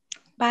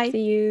 Bye.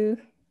 See you.